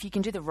 So if you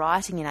can do the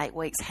writing in 8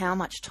 weeks, how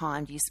much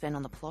time do you spend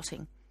on the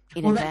plotting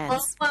in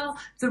advance?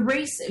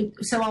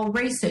 So I'll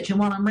research, and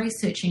while I'm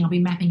researching, I'll be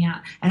mapping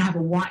out, and I have a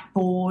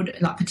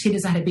whiteboard. Like for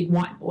Titters, I had a big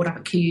whiteboard up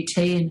at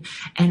QUT,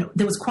 and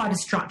there was quite a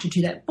structure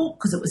to that book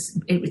because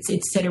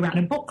it's set around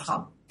a book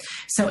club.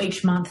 So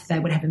each month they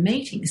would have a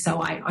meeting.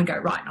 So I go,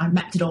 right, I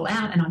mapped it all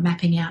out, and I'm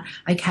mapping out,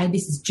 okay,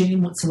 this is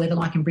June, what's the weather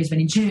like in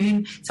Brisbane in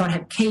June? So I'd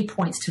have key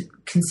points to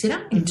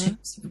consider in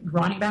terms of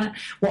writing about it.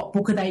 What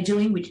book are they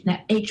doing?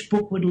 Each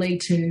book would lead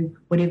to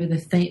whatever the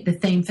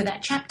theme for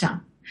that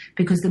chapter,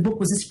 because the book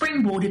was a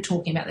springboard to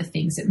talking about the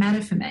things that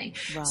matter for me.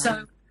 Right.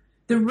 So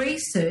the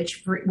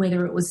research,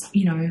 whether it was,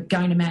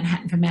 going to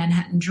Manhattan for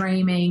Manhattan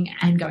Dreaming,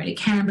 and going to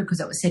Canberra because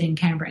it was set in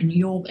Canberra and New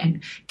York,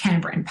 and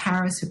Canberra and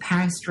Paris for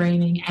Paris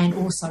Dreaming, and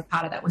also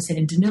part of that was set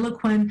in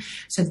Deniliquin.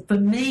 So for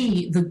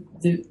me,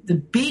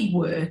 the big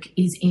work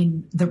is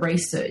in the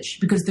research,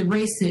 because the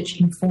research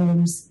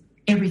informs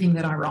everything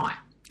that I write.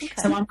 Okay.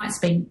 So I might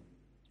spend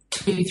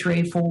 2,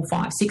 3, 4,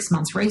 5, 6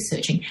 months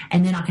researching,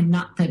 and then I can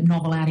nut the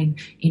novel out in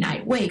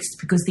 8 weeks,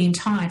 because the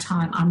entire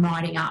time I'm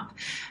writing up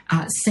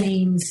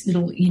scenes,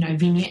 little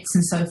vignettes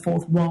and so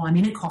forth while I'm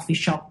in a coffee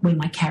shop where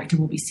my character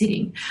will be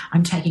sitting.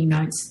 I'm taking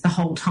notes the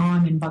whole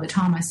time, and by the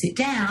time I sit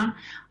down,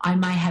 I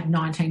may have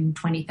 19,000,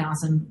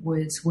 20,000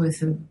 words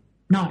worth of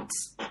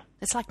notes.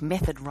 It's like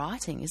method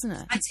writing, isn't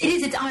it? It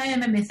is. I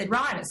am a method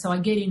writer, so I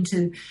get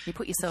into... You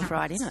put yourself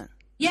right in it.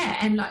 Yeah,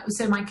 and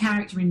so my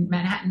character in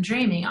Manhattan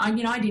Dreaming,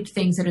 I did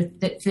things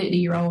that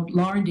 30-year-old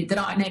Lauren did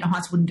that Nina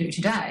Heights wouldn't do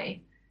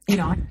today.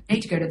 I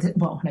need to go to I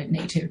don't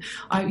need to.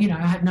 I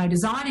have no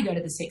desire to go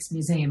to the Sex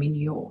Museum in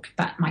New York,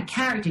 but my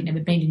character had never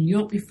been to New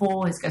York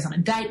before. He goes on a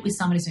date with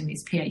somebody who's doing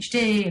his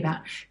PhD about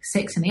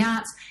sex and the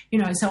arts.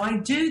 So I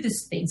do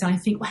these things, and I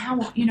think,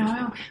 wow,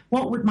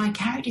 what would my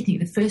character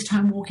think the first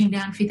time walking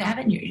down Fifth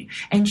Avenue,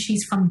 and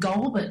she's from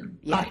Goulburn?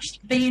 Yeah. Like,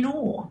 she'd be in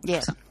awe.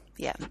 Yeah,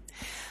 yeah.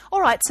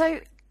 All right, so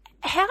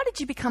how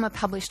did you become a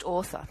published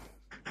author?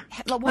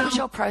 What was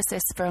your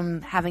process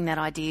from having that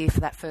idea for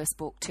that first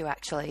book to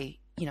actually,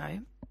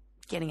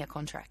 getting a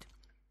contract?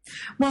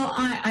 Well,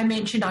 I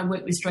mentioned I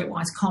worked with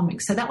Streetwise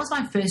Comics. So that was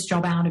my first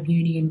job out of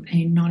uni in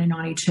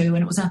 1992,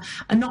 and it was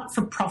a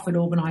not-for-profit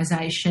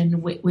organisation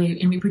and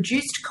we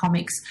produced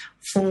comics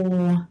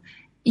for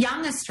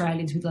young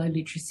Australians with low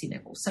literacy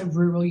levels, so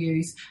rural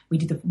youth. We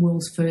did the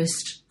world's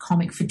first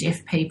comic for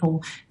deaf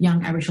people,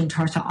 young Aboriginal and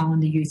Torres Strait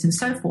Islander youth, and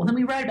so forth. And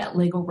we wrote about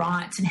legal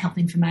rights and health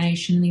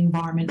information and the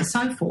environment and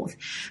so forth.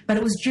 But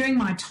it was during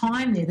my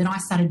time there that I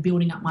started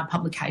building up my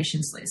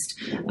publications list,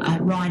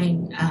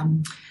 writing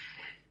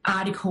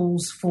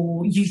articles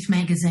for youth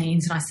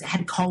magazines, and I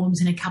had columns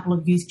in a couple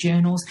of youth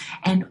journals.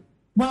 And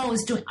what I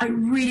was doing, I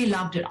really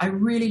loved it. I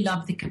really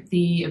loved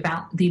the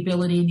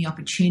ability and the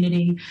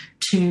opportunity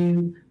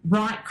to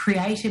write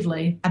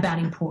creatively about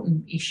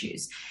important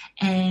issues.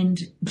 And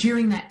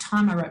during that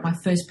time, I wrote my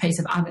first piece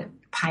of other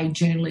paid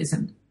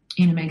journalism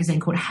in a magazine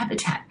called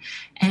Habitat.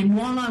 And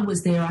while I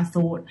was there, I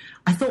thought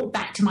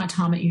back to my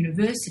time at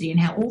university and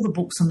how all the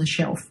books on the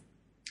shelf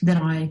that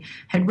I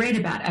had read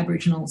about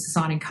Aboriginal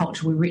society and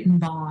culture were written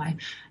by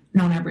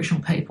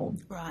non-Aboriginal people.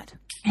 Right.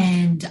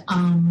 And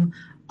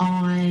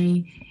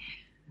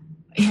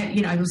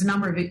there was a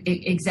number of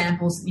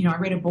examples. I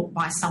read a book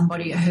by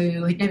somebody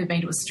who had never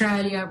been to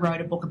Australia,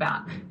 wrote a book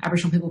about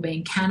Aboriginal people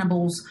being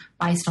cannibals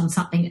based on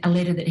a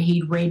letter that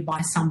he'd read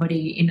by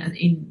somebody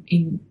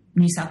in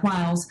New South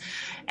Wales.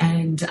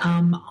 And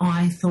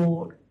I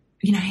thought,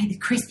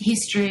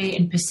 history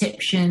and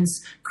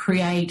perceptions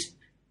create,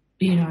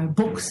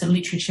 books and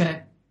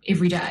literature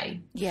every day.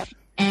 Yep.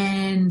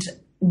 And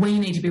we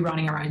need to be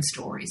writing our own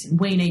stories, and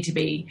we need to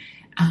be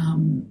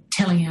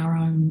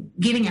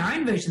giving our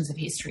own versions of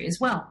history as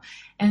well.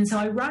 And so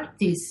I wrote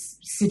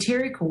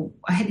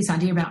I had this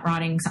idea about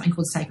writing something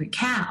called Sacred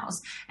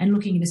Cows and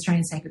looking at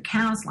Australian sacred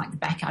cows like the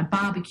Backyard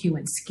Barbecue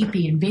and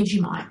Skippy and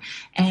Vegemite,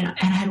 and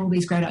I had all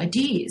these great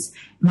ideas.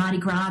 Mardi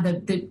Gras,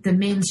 the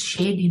men's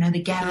shed,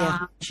 the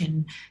garage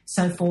and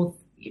so forth,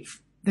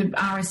 the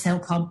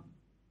RSL Club.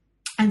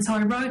 And so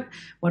I wrote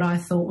what I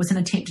thought was an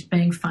attempt at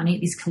being funny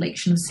at this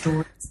collection of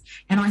stories.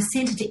 And I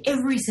sent it to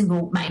every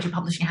single major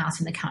publishing house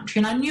in the country.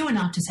 And I knew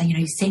enough to say,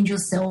 you send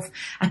yourself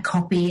a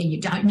copy and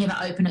you don't never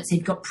open it, so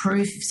you've got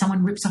proof if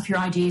someone rips off your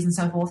ideas and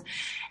so forth.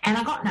 And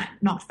I got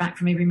knocked back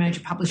from every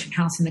major publishing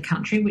house in the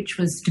country, which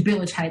was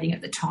debilitating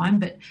at the time.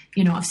 But,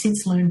 I've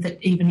since learned that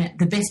even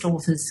the best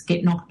authors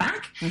get knocked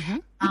back. Mm-hmm.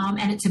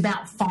 And it's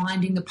about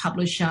finding the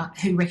publisher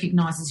who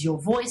recognises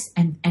your voice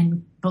and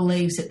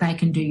believes that they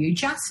can do you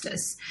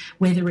justice,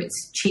 whether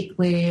it's chick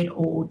lit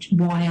or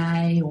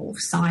YA or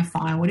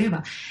sci-fi or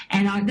whatever.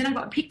 And then I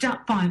got picked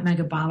up by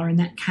Magabala, and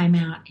that came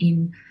out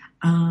in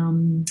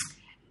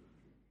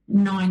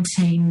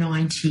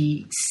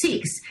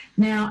 1996.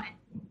 Now,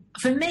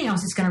 for me, I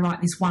was just going to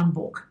write this one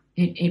book.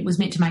 It was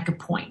meant to make a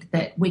point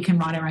that we can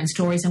write our own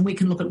stories and we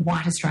can look at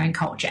white Australian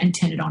culture and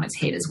turn it on its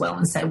head as well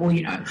and say, well,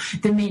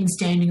 the men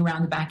standing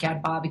around the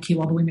Backyard Barbecue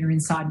while the women are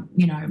inside,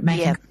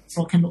 making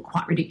can look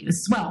quite ridiculous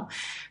as well.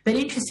 But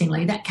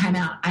interestingly, that came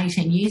out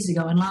 18 years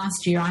ago, and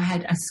last year I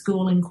had a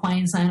school in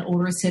Queensland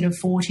order a set of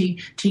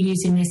 40 to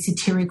use in their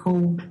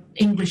satirical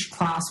English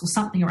class or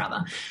something or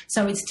other.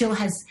 So it still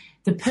has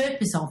the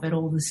purpose of it,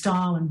 or the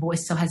style and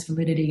voice still has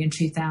validity in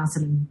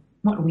 2000.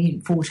 What are we in?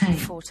 14.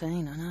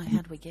 14, I know. How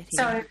did we get here?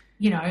 So,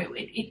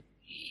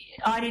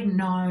 I didn't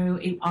know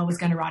I was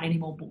going to write any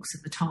more books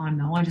at the time,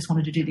 though. I just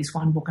wanted to do this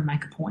one book and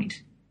make a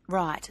point.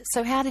 Right.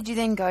 So how did you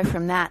then go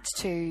from that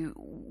to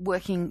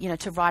working,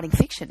 to writing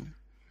fiction?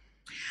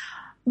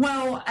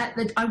 Well,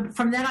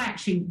 from that I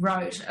actually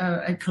wrote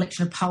a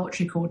collection of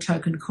poetry called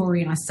Token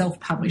Koori, and I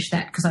self-published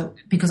that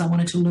because I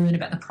wanted to learn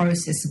about the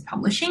process of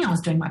publishing. I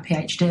was doing my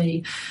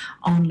PhD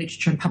on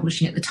literature and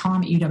publishing at the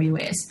time at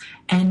UWS.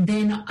 And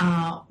then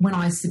when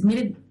I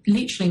submitted,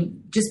 literally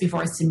just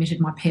before I submitted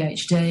my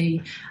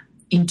PhD,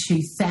 in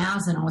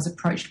 2000, I was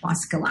approached by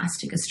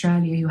Scholastic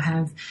Australia, who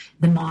have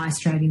the My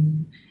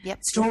Australian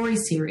Story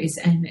series,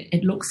 and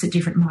it looks at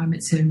different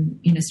moments in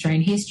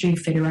Australian history,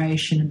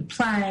 Federation and the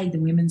Plague, the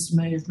women's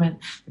movement,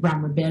 the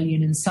Rum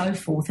Rebellion and so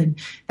forth. And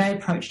they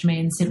approached me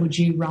and said, would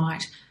you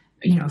write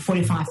a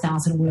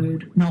 45,000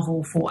 word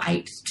novel for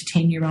 8 to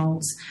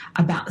 10-year-olds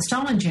about the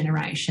stolen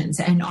generations.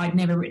 And I'd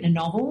never written a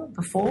novel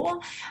before.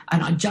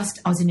 And I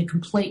was in a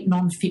complete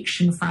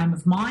non-fiction frame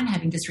of mind,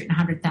 having just written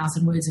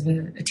 100,000 words of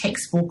a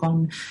textbook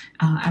on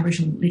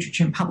Aboriginal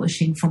literature and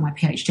publishing for my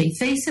PhD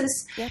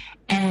thesis. Yep.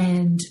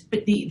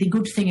 But the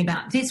good thing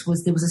about this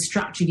was there was a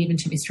structure given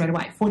to me straight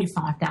away,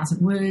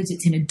 45,000 words.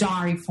 It's in a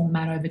diary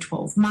format over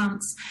 12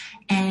 months,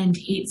 and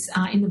it's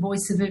in the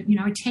voice of a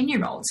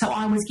 10-year-old. So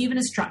I was given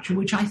a structure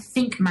which I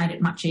think made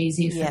it much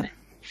easier for me.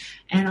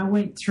 And I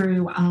went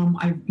through,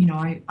 I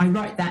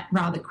wrote that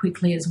rather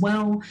quickly as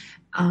well.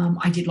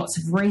 I did lots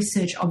of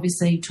research,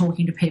 obviously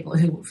talking to people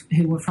who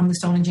were from the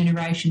stolen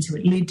generations, who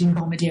had lived in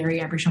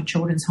Bomaderry Aboriginal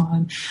Children's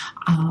Home.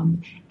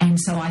 And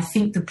so I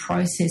think the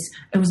process,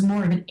 it was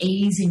more of an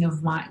easing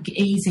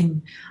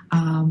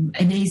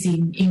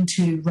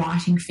into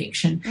writing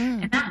fiction.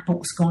 And that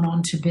book's gone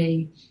on to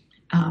be,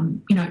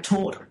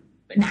 taught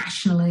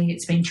nationally.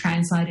 It's been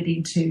translated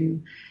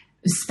into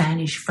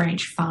Spanish,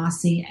 French,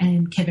 Farsi,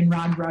 and Kevin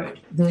Rudd wrote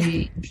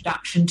the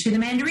introduction to the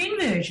Mandarin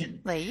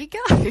version. There you go.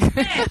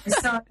 Yeah.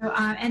 So,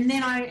 and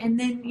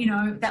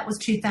then that was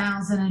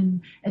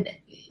 2000. And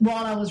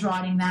while I was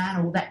writing that,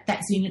 or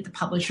that's in at the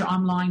publisher,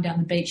 I'm lying down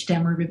the beach,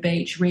 down River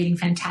Beach, reading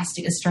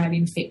fantastic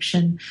Australian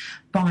fiction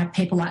by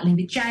people like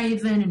Linda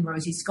Javen and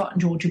Rosie Scott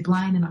and Georgia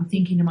Blaine, and I'm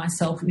thinking to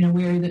myself,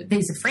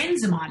 these are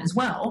friends of mine as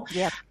well.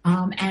 Yep.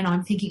 And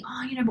I'm thinking,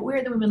 but where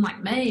are the women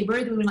like me?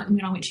 Where are the women like me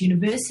when I went to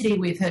university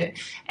with her?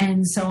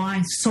 And so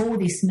I saw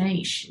this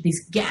niche,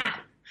 this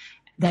gap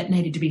that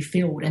needed to be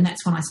filled, and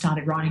that's when I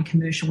started writing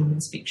commercial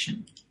women's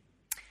fiction.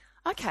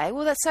 Okay,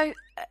 well, that's so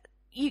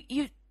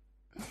you.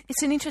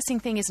 It's an interesting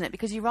thing, isn't it?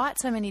 Because you write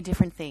so many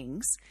different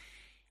things.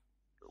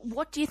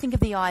 What do you think of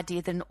the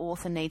idea that an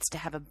author needs to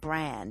have a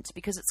brand?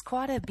 Because it's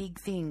quite a big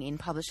thing in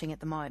publishing at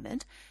the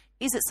moment.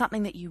 Is it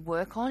something that you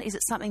work on? Is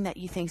it something that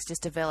you think's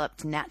just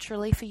developed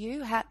naturally for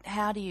you?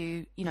 How do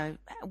you,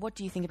 what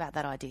do you think about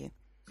that idea?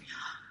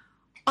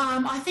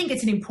 I think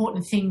it's an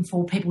important thing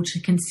for people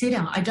to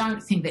consider. I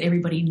don't think that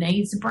everybody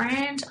needs a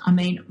brand. I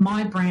mean,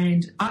 my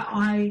brand,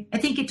 I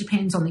think it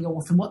depends on the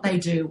author, what they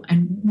do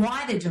and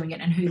why they're doing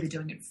it and who they're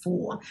doing it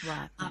for.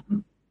 Right.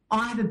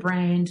 I have a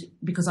brand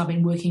because I've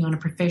been working on a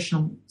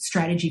professional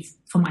strategy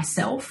for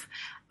myself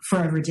for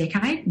over a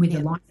decade with a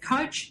life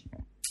coach.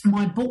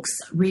 My books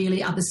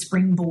really are the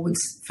springboards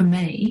for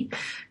me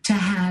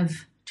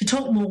to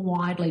talk more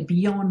widely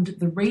beyond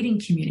the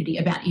reading community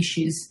about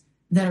issues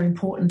that are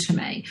important to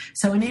me.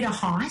 So Anita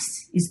Heiss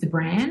is the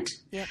brand,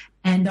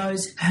 and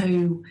those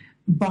who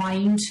buy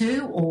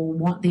into or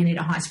want the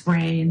Anita Heiss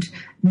brand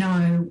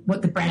know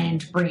what the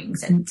brand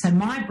brings. And so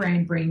my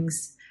brand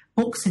brings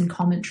books and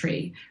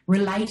commentary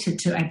related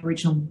to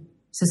Aboriginal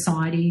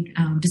society,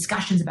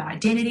 discussions about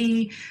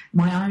identity,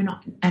 my own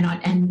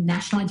and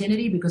national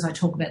identity, because I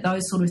talk about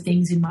those sort of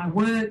things in my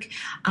work,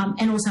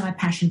 and also my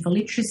passion for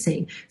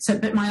literacy.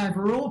 But my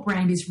overall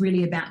brand is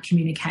really about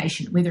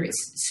communication, whether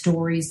it's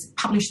stories,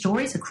 published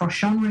stories across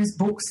genres,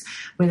 books,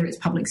 whether it's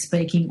public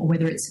speaking or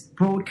whether it's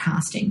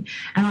broadcasting.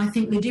 And I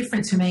think the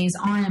difference for me is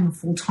I am a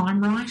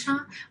full-time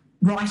writer.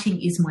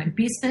 Writing is my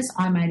business.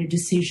 I made a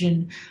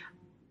decision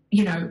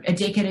a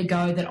decade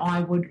ago that I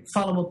would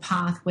follow a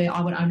path where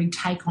I would only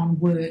take on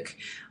work,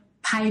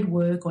 paid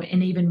work,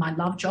 and even my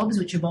love jobs,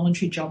 which are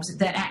voluntary jobs,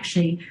 that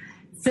actually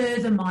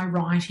further my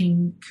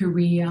writing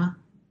career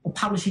or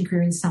publishing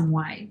career in some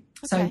way.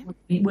 Okay.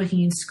 So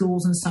working in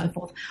schools and so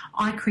forth.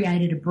 I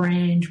created a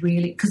brand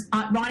really because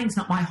writing's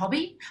not my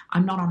hobby.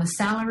 I'm not on a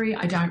salary.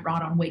 I don't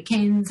write on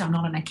weekends. I'm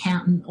not an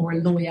accountant or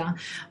a lawyer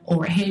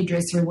or a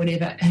hairdresser or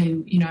whatever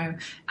who,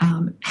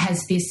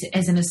 has this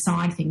as an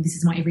aside thing. This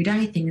is my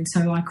everyday thing. And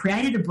so I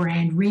created a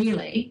brand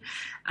really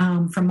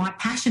from my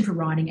passion for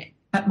writing,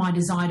 but my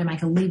desire to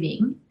make a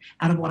living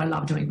out of what I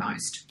love doing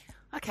most.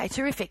 Okay,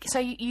 terrific. So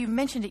you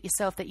mentioned it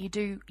yourself that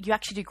you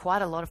actually do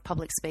quite a lot of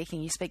public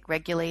speaking. You speak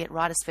regularly at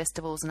writers'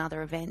 festivals and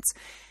other events.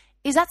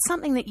 Is that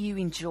something that you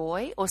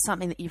enjoy or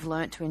something that you've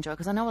learnt to enjoy?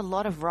 Because I know a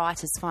lot of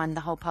writers find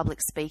the whole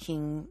public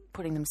speaking,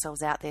 putting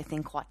themselves out there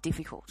thing quite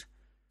difficult.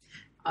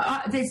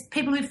 There's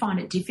people who find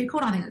it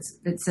difficult. I think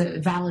that's a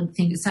valid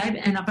thing to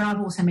say. But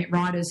I've also met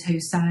writers who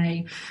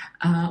say,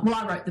 well,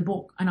 I wrote the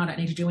book and I don't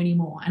need to do any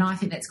more. And I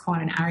think that's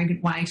quite an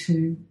arrogant way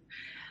to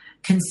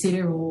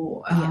consider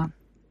or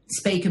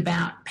speak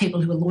about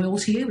people who are loyal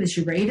to you as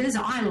your readers.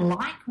 I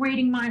like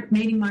meeting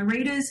my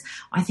readers.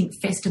 I think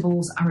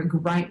festivals are a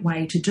great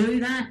way to do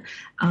that.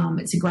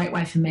 It's a great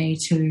way for me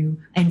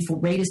and for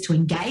readers to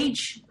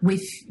engage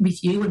with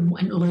you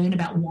and learn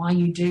about why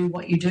you do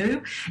what you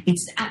do.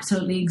 It's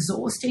absolutely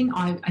exhausting.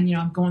 I've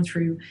gone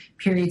through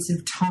periods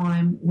of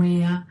time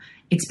where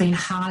it's been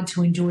hard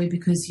to enjoy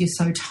because you're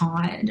so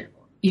tired.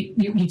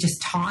 You're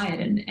just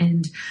tired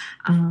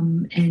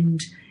and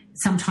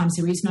sometimes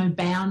there is no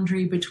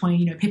boundary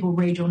between, people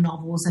read your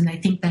novels and they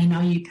think they know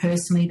you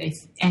personally,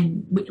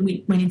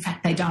 when in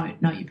fact they don't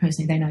know you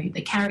personally. They know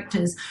the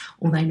characters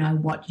or they know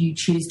what you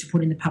choose to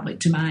put in the public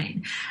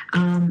domain.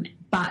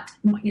 But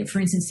for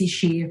instance,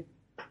 this year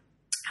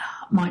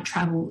my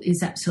travel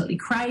is absolutely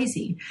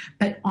crazy.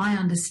 But I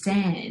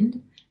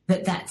understand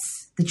that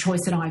that's the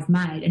choice that I've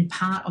made, and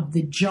part of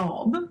the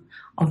job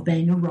of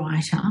being a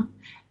writer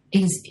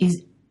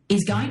is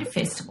going to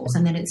festivals,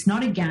 and that it's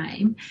not a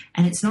game,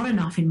 and it's not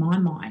enough in my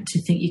mind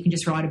to think you can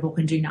just write a book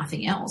and do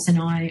nothing else. And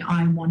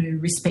I want to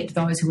respect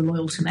those who are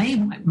loyal to me,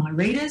 my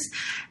readers,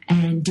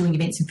 and doing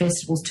events and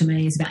festivals to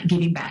me is about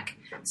giving back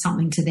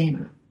something to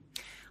them.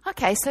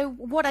 Okay, so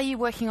what are you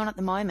working on at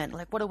the moment?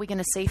 Like, what are we going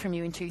to see from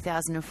you in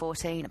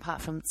 2014,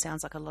 apart from, it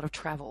sounds like, a lot of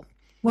travel?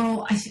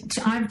 Well,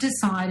 I've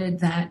decided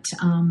that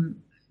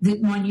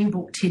my new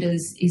book,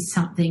 Titters, is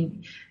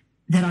something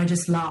that I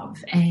just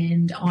love,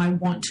 and I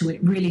want to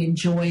really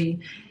enjoy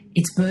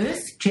its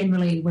birth.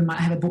 Generally, when I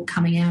have a book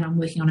coming out, I'm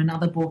working on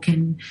another book,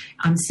 and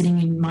I'm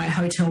sitting in my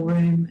hotel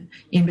room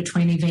in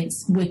between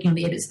events working on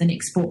the edits of the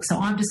next book. So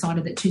I've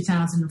decided that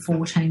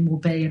 2014 will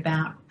be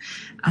about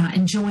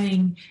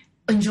enjoying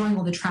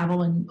all the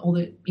travel and all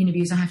the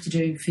interviews I have to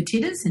do for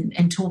Titters,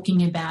 and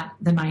talking about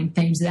the main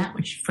themes of that,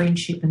 which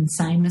friendship and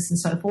sameness and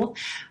so forth,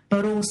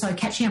 but also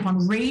catching up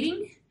on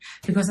reading,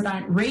 because I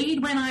don't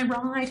read when I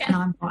write,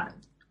 and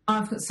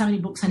I've got so many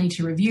books I need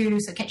to review,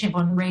 so catching up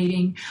on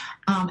reading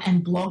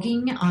and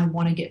blogging. I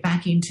want to get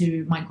back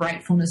into my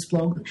gratefulness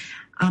blog.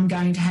 I'm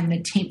going to have an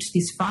attempt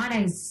this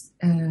Friday,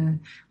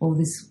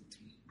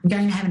 I'm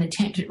going to have an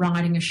attempt at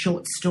writing a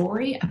short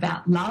story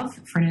about love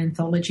for an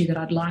anthology that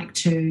I'd like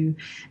to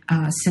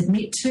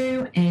submit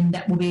to, and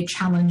that will be a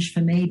challenge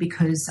for me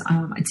because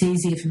it's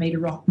easier for me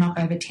to knock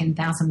over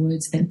 10,000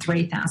 words than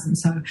 3,000.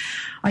 So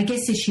I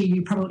guess this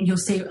year you'll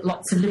see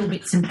lots of little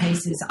bits and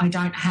pieces. I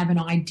don't have an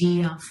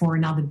idea for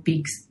another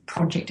big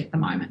project at the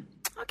moment.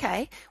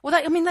 Okay. Well,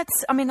 I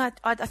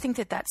think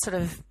that sort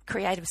of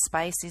creative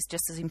space is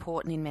just as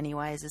important in many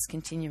ways as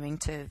continuing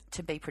to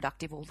be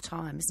productive all the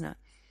time, isn't it?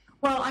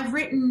 Well, I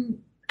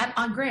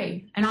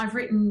agree. And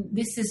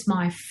this is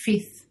my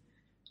fifth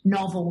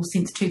novel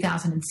since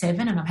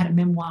 2007, and I've had a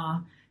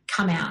memoir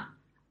come out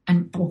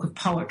and a book of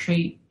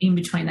poetry in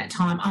between that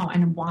time. Oh,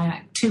 and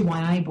two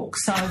YA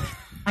books. So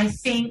I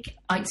think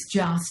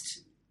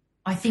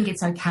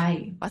it's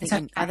okay. I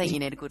think you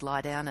need a good lie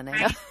down,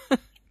 Anita.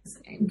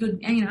 Good,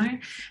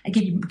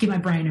 give my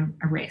brain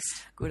a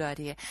rest. Good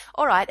idea.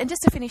 All right, and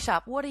just to finish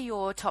up, what are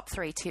your top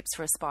 3 tips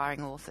for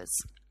aspiring authors?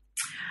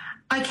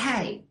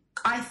 Okay.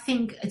 I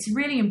think it's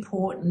really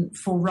important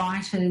for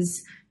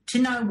writers to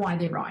know why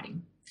they're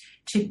writing,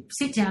 to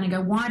sit down and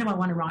go, why do I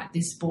want to write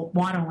this book?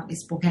 Why do I want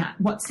this book out?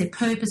 What's their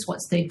purpose?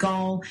 What's their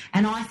goal?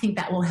 And I think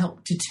that will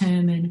help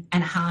determine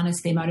and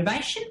harness their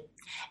motivation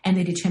and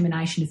their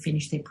determination to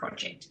finish their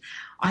project.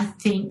 I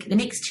think the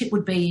next tip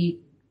would be,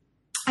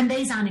 and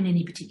these aren't in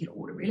any particular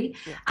order really,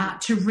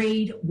 to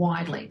read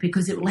widely,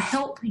 because it will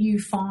help you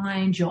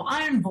find your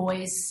own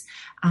voice,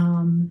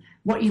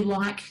 what you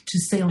like to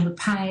see on the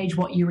page,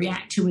 what you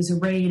react to as a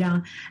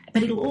reader,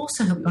 but it'll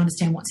also help you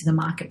understand what's in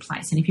the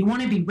marketplace. And if you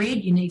want to be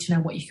read, you need to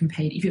know what you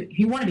compete. If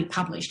you want to be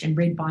published and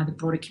read by the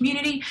broader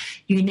community,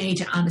 you need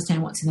to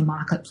understand what's in the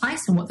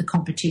marketplace and what the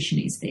competition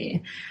is there.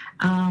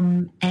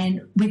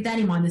 And with that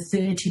in mind, the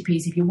third tip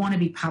is, if you want to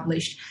be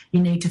published,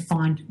 you need to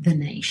find the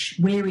niche.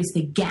 Where is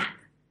the gap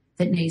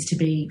that needs to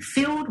be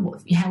filled?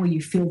 How will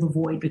you fill the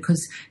void?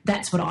 Because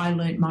that's what I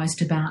learnt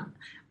most about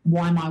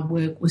why my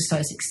work was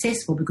so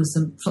successful, because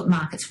the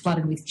market's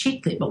flooded with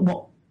chick lit, but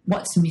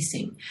what's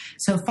missing?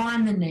 So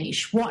find the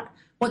niche. What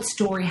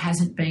story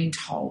hasn't been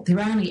told? There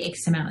are only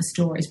X amount of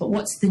stories, but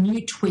what's the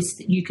new twist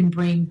that you can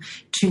bring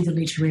to the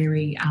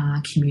literary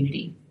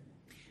community?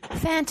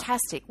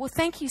 Fantastic. Well,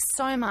 thank you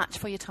so much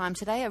for your time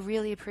today. I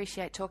really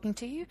appreciate talking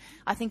to you.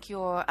 I think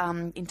your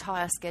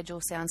entire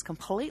schedule sounds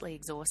completely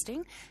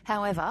exhausting.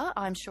 However,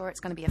 I'm sure it's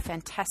going to be a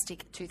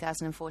fantastic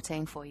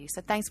 2014 for you. So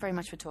thanks very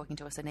much for talking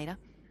to us, Anita.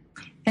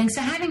 Thanks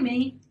for having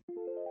me.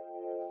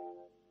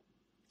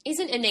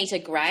 Isn't Anita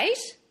great?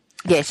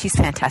 Yeah, she's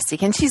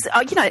fantastic. And she's,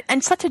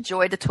 and such a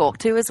joy to talk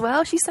to as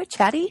well. She's so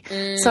chatty.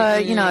 So,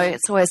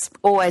 it's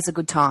always a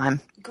good time.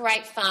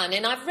 Great fun.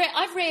 And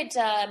I've read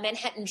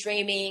Manhattan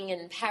Dreaming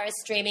and Paris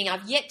Dreaming.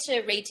 I've yet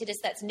to read Titters.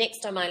 That's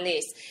next on my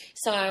list.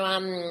 So,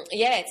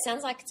 it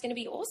sounds like it's going to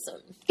be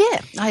awesome. Yeah,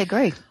 I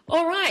agree.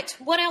 All right.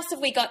 What else have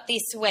we got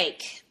this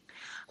week?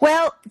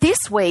 Well,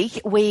 this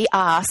week we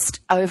asked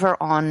over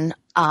on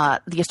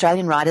the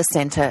Australian Writers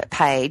Centre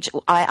page,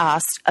 I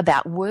asked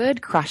about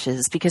word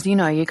crushes, because, you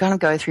kind of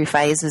go through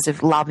phases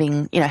of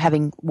loving,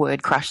 having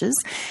word crushes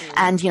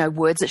and,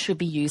 words that should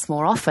be used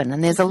more often.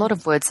 And there's a lot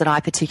of words that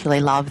I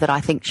particularly love that I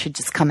think should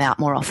just come out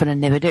more often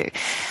and never do.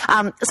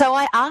 So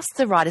I asked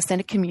the Writers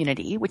Centre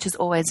community, which is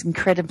always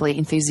incredibly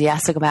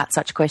enthusiastic about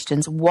such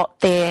questions, what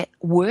their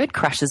word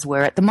crushes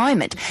were at the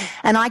moment.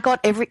 And I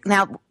got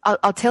now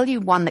I'll tell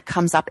you one that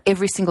comes up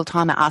every single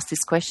time I ask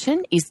this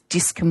question is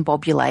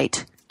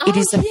discombobulate. It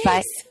is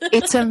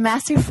it's a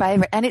massive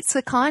favourite, and it's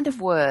the kind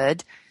of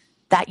word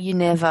that you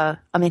never,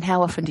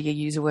 how often do you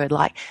use a word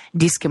like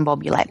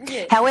discombobulate?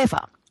 Yes. However,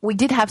 we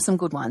did have some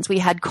good ones. We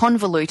had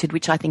convoluted,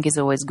 which I think is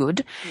always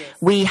good. Yes.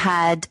 We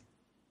had,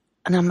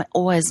 and I'm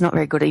always not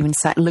very good at even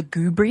saying,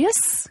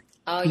 lugubrious.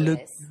 Oh,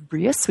 yes.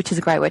 Lugubrious, which is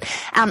a great word.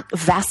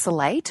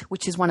 Vacillate,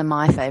 which is one of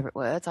my favourite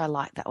words. I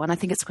like that one. I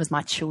think it's because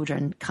my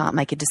children can't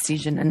make a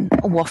decision and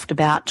waft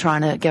about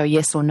trying to go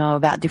yes or no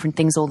about different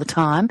things all the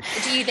time.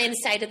 Do you then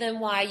say to them,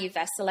 why are you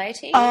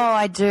vacillating? Oh,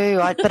 I do.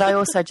 But I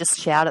also just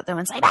shout at them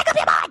and say, make up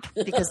your mind,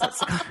 because that's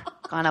the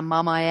kind of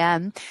mum I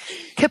am.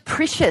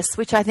 Capricious,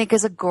 which I think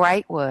is a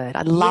great word.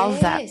 I love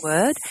that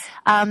word.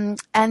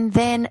 And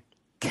then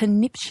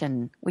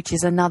conniption, which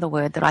is another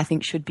word that I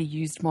think should be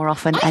used more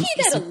often. I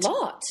hear that a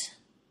lot.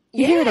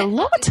 You hear it a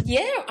lot?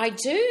 Yeah, I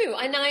do.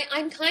 And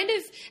I'm kind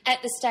of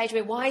at the stage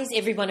where why is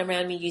everyone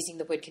around me using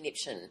the word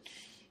conniption?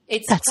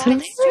 That's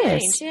quite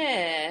strange,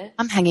 yeah.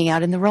 I'm hanging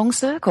out in the wrong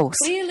circles.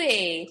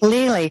 Clearly.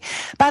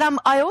 But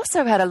I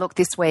also had a look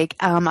this week.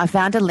 I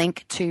found a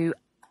link to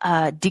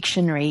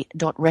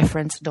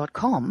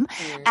dictionary.reference.com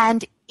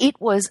and it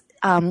was,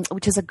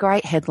 which is a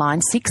great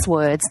headline, 6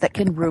 words that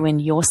can ruin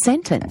your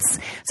sentence.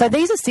 So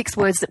these are 6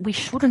 words that we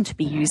shouldn't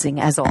be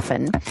using as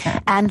often,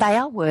 and they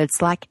are words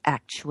like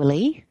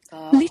actually,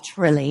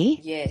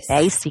 literally,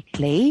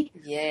 basically,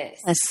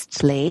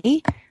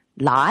 honestly,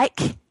 like,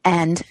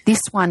 and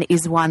this one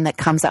is one that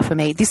comes up for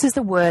me. This is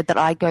the word that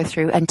I go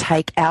through and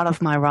take out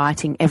of my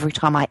writing every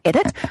time I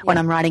edit when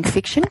I'm writing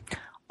fiction,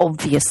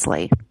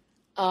 obviously.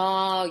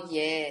 Oh,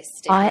 yes.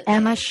 Definitely. I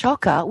am a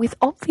shocker with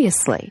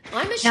obviously.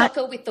 I'm a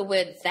shocker with the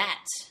word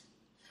that.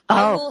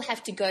 I will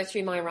have to go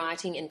through my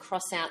writing and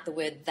cross out the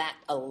word that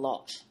a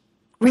lot.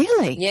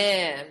 Really?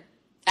 Yeah.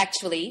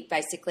 Actually,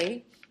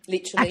 basically,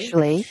 literally.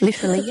 Actually,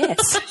 literally, yes.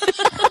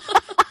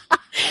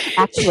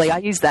 Actually, I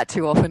use that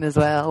too often as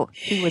well.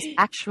 He was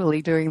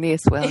actually doing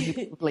this. Well,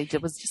 he probably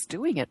was just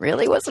doing it,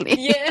 really, wasn't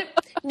he? Yeah.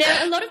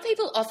 Now, a lot of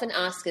people often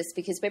ask us,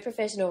 because we're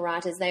professional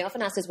writers, they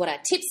often ask us what our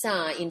tips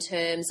are in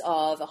terms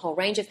of a whole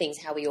range of things,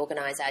 how we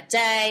organise our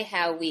day,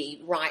 how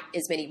we write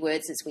as many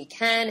words as we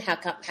can, how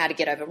to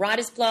get over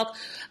writer's block.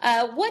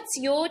 What's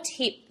your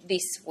tip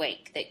this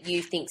week that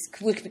you think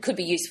could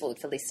be useful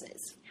for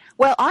listeners?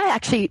 Well,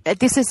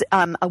 this is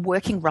a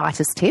working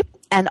writer's tip,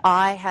 and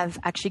I have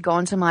actually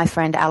gone to my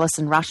friend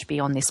Alison Rushby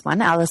on this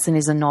one. Alison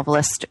is a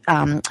novelist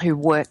who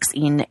works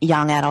in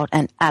young adult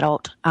and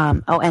adult,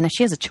 and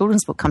she has a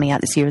children's book coming out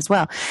this year as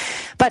well.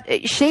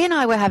 But she and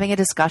I were having a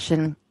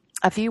discussion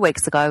a few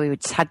weeks ago. We were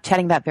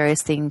chatting about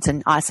various things,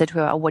 and I said to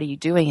her, what are you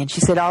doing? And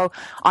she said,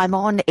 I'm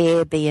on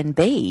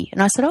Airbnb.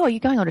 And I said, are you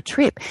going on a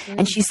trip?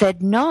 And she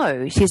said,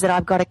 no. She said,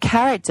 I've got a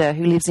character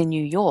who lives in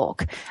New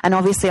York, and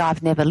obviously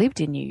I've never lived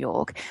in New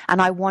York,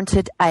 and I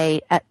wanted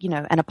an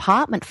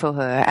apartment for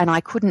her, and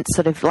I couldn't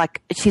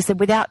she said,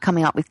 without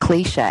coming up with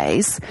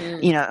cliches,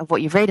 of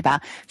what you've read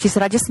about, she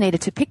said, I just needed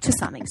to picture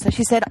something. So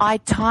she said, I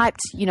typed,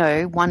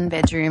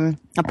 1-bedroom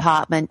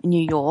apartment,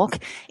 New York,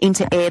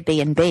 into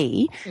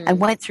Airbnb and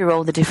went through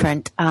all the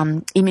different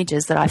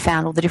images that I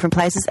found, all the different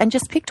places, and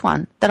just picked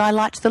one that I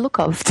liked the look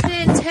of.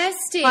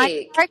 Fantastic.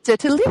 My character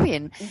to live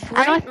in.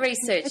 Great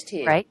research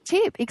tip. Great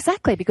tip,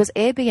 exactly, because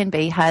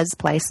Airbnb has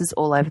places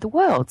all over the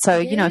world. So,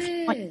 if you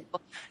want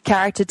your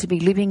character to be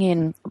living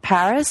in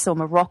Paris or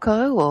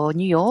Morocco or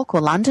New York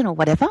or London or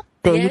whatever,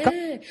 there you go.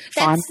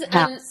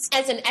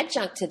 As an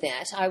adjunct to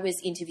that, I was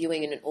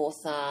interviewing an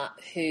author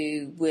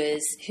who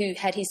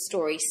had his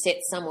story set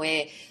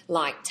somewhere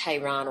like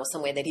Tehran or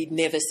somewhere that he'd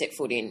never set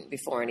foot in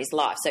before in his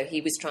life. So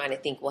he was trying to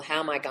think, well,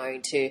 how am I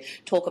going to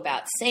talk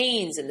about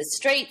scenes and the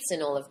streets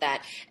and all of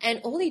that? And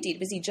all he did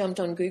was he jumped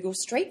on Google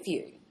Street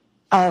View.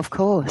 Oh, of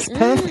course.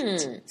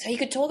 Perfect. So he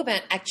could talk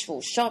about actual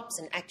shops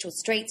and actual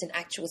streets and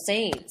actual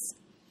scenes.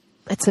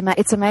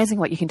 It's amazing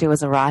what you can do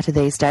as a writer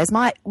these days.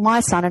 My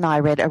son and I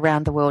read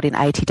Around the World in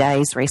 80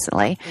 Days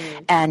recently,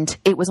 and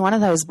it was one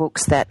of those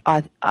books that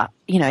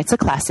it's a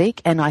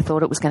classic, and I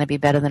thought it was going to be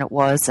better than it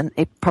was, and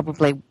it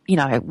probably,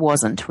 it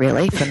wasn't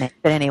really for me.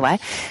 But anyway,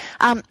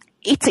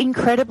 it's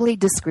incredibly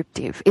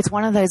descriptive. It's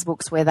one of those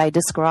books where they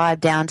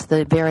describe down to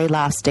the very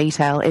last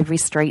detail every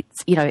street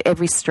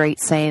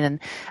scene.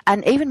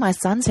 And even my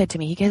son said to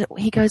me,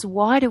 he goes,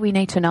 why do we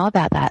need to know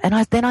about that? And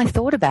then I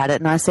thought about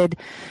it, and I said,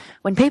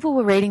 when people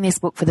were reading this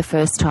book for the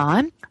first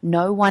time,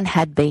 no one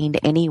had been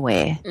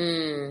anywhere.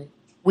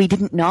 We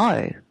didn't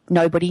know.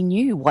 Nobody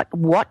knew what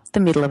the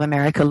middle of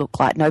America looked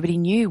like. Nobody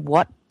knew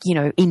what,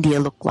 India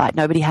looked like.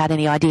 Nobody had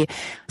any idea.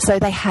 So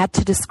they had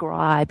to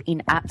describe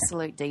in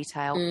absolute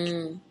detail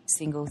every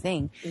single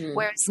thing.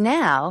 Whereas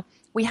now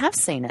we have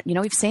seen it.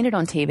 We've seen it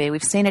on TV.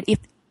 We've seen it. If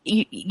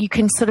you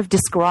can sort of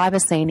describe a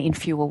scene in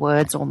fewer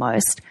words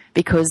almost,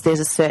 because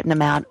there's a certain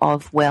amount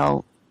of,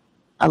 a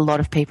lot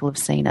of people have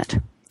seen it.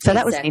 So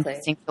that was an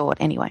interesting thought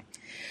anyway.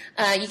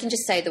 You can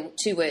just say the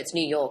 2 words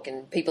New York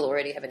and people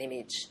already have an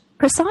image.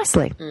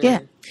 Precisely, yeah.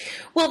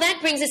 Well, that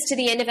brings us to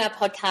the end of our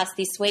podcast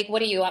this week.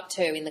 What are you up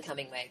to in the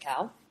coming week,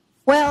 Al?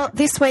 Well,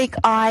 this week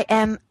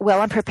I'm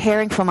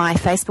preparing for my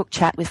Facebook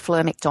chat with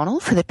Fleur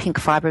McDonald for the Pink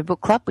Fibro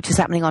Book Club, which is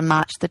happening on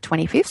March the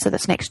 25th, so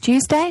that's next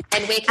Tuesday.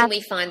 And where can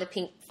we find the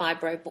Pink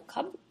Fibro Book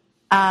Club?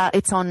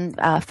 It's on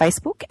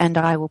Facebook, and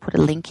I will put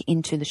a link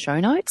into the show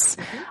notes.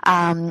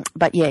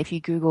 But yeah, if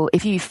you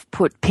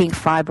put Pink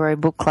Fibro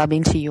Book Club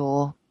into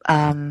your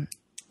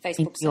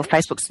Facebook your search.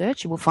 Facebook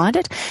search, you will find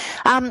it.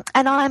 And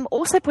I'm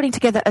also putting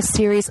together a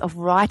series of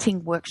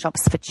writing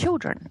workshops for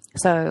children.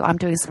 So I'm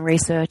doing some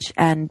research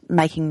and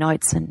making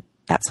notes and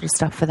that sort of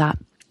stuff for that.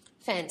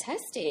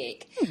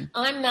 Fantastic.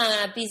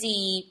 I'm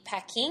busy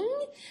packing.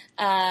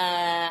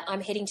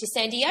 I'm heading to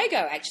San Diego,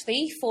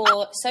 actually,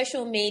 for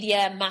Social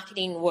Media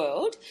Marketing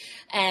World.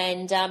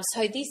 And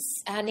so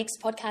this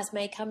next podcast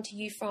may come to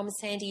you from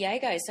San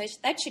Diego. So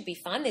that should be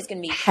fun. There's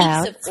going to be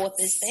heaps of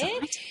authors there.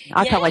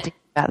 I can't wait to hear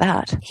about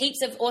that.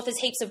 Heaps of authors,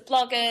 heaps of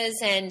bloggers,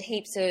 and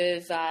heaps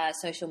of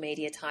social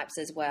media types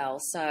as well.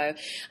 So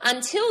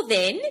until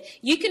then,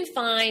 you can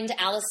find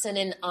Alison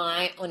and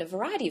I on a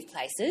variety of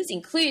places,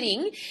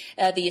 including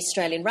the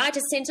Australian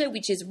Writers Centre,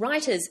 which is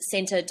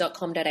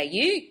writerscentre.com.au.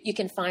 You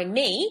can find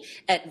me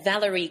at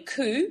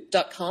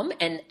valeriekoo.com.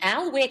 And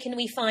Al, where can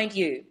we find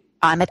you?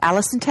 I'm at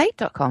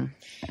AlisonTate.com.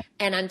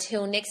 And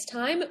until next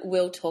time,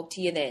 we'll talk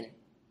to you then.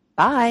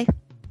 Bye.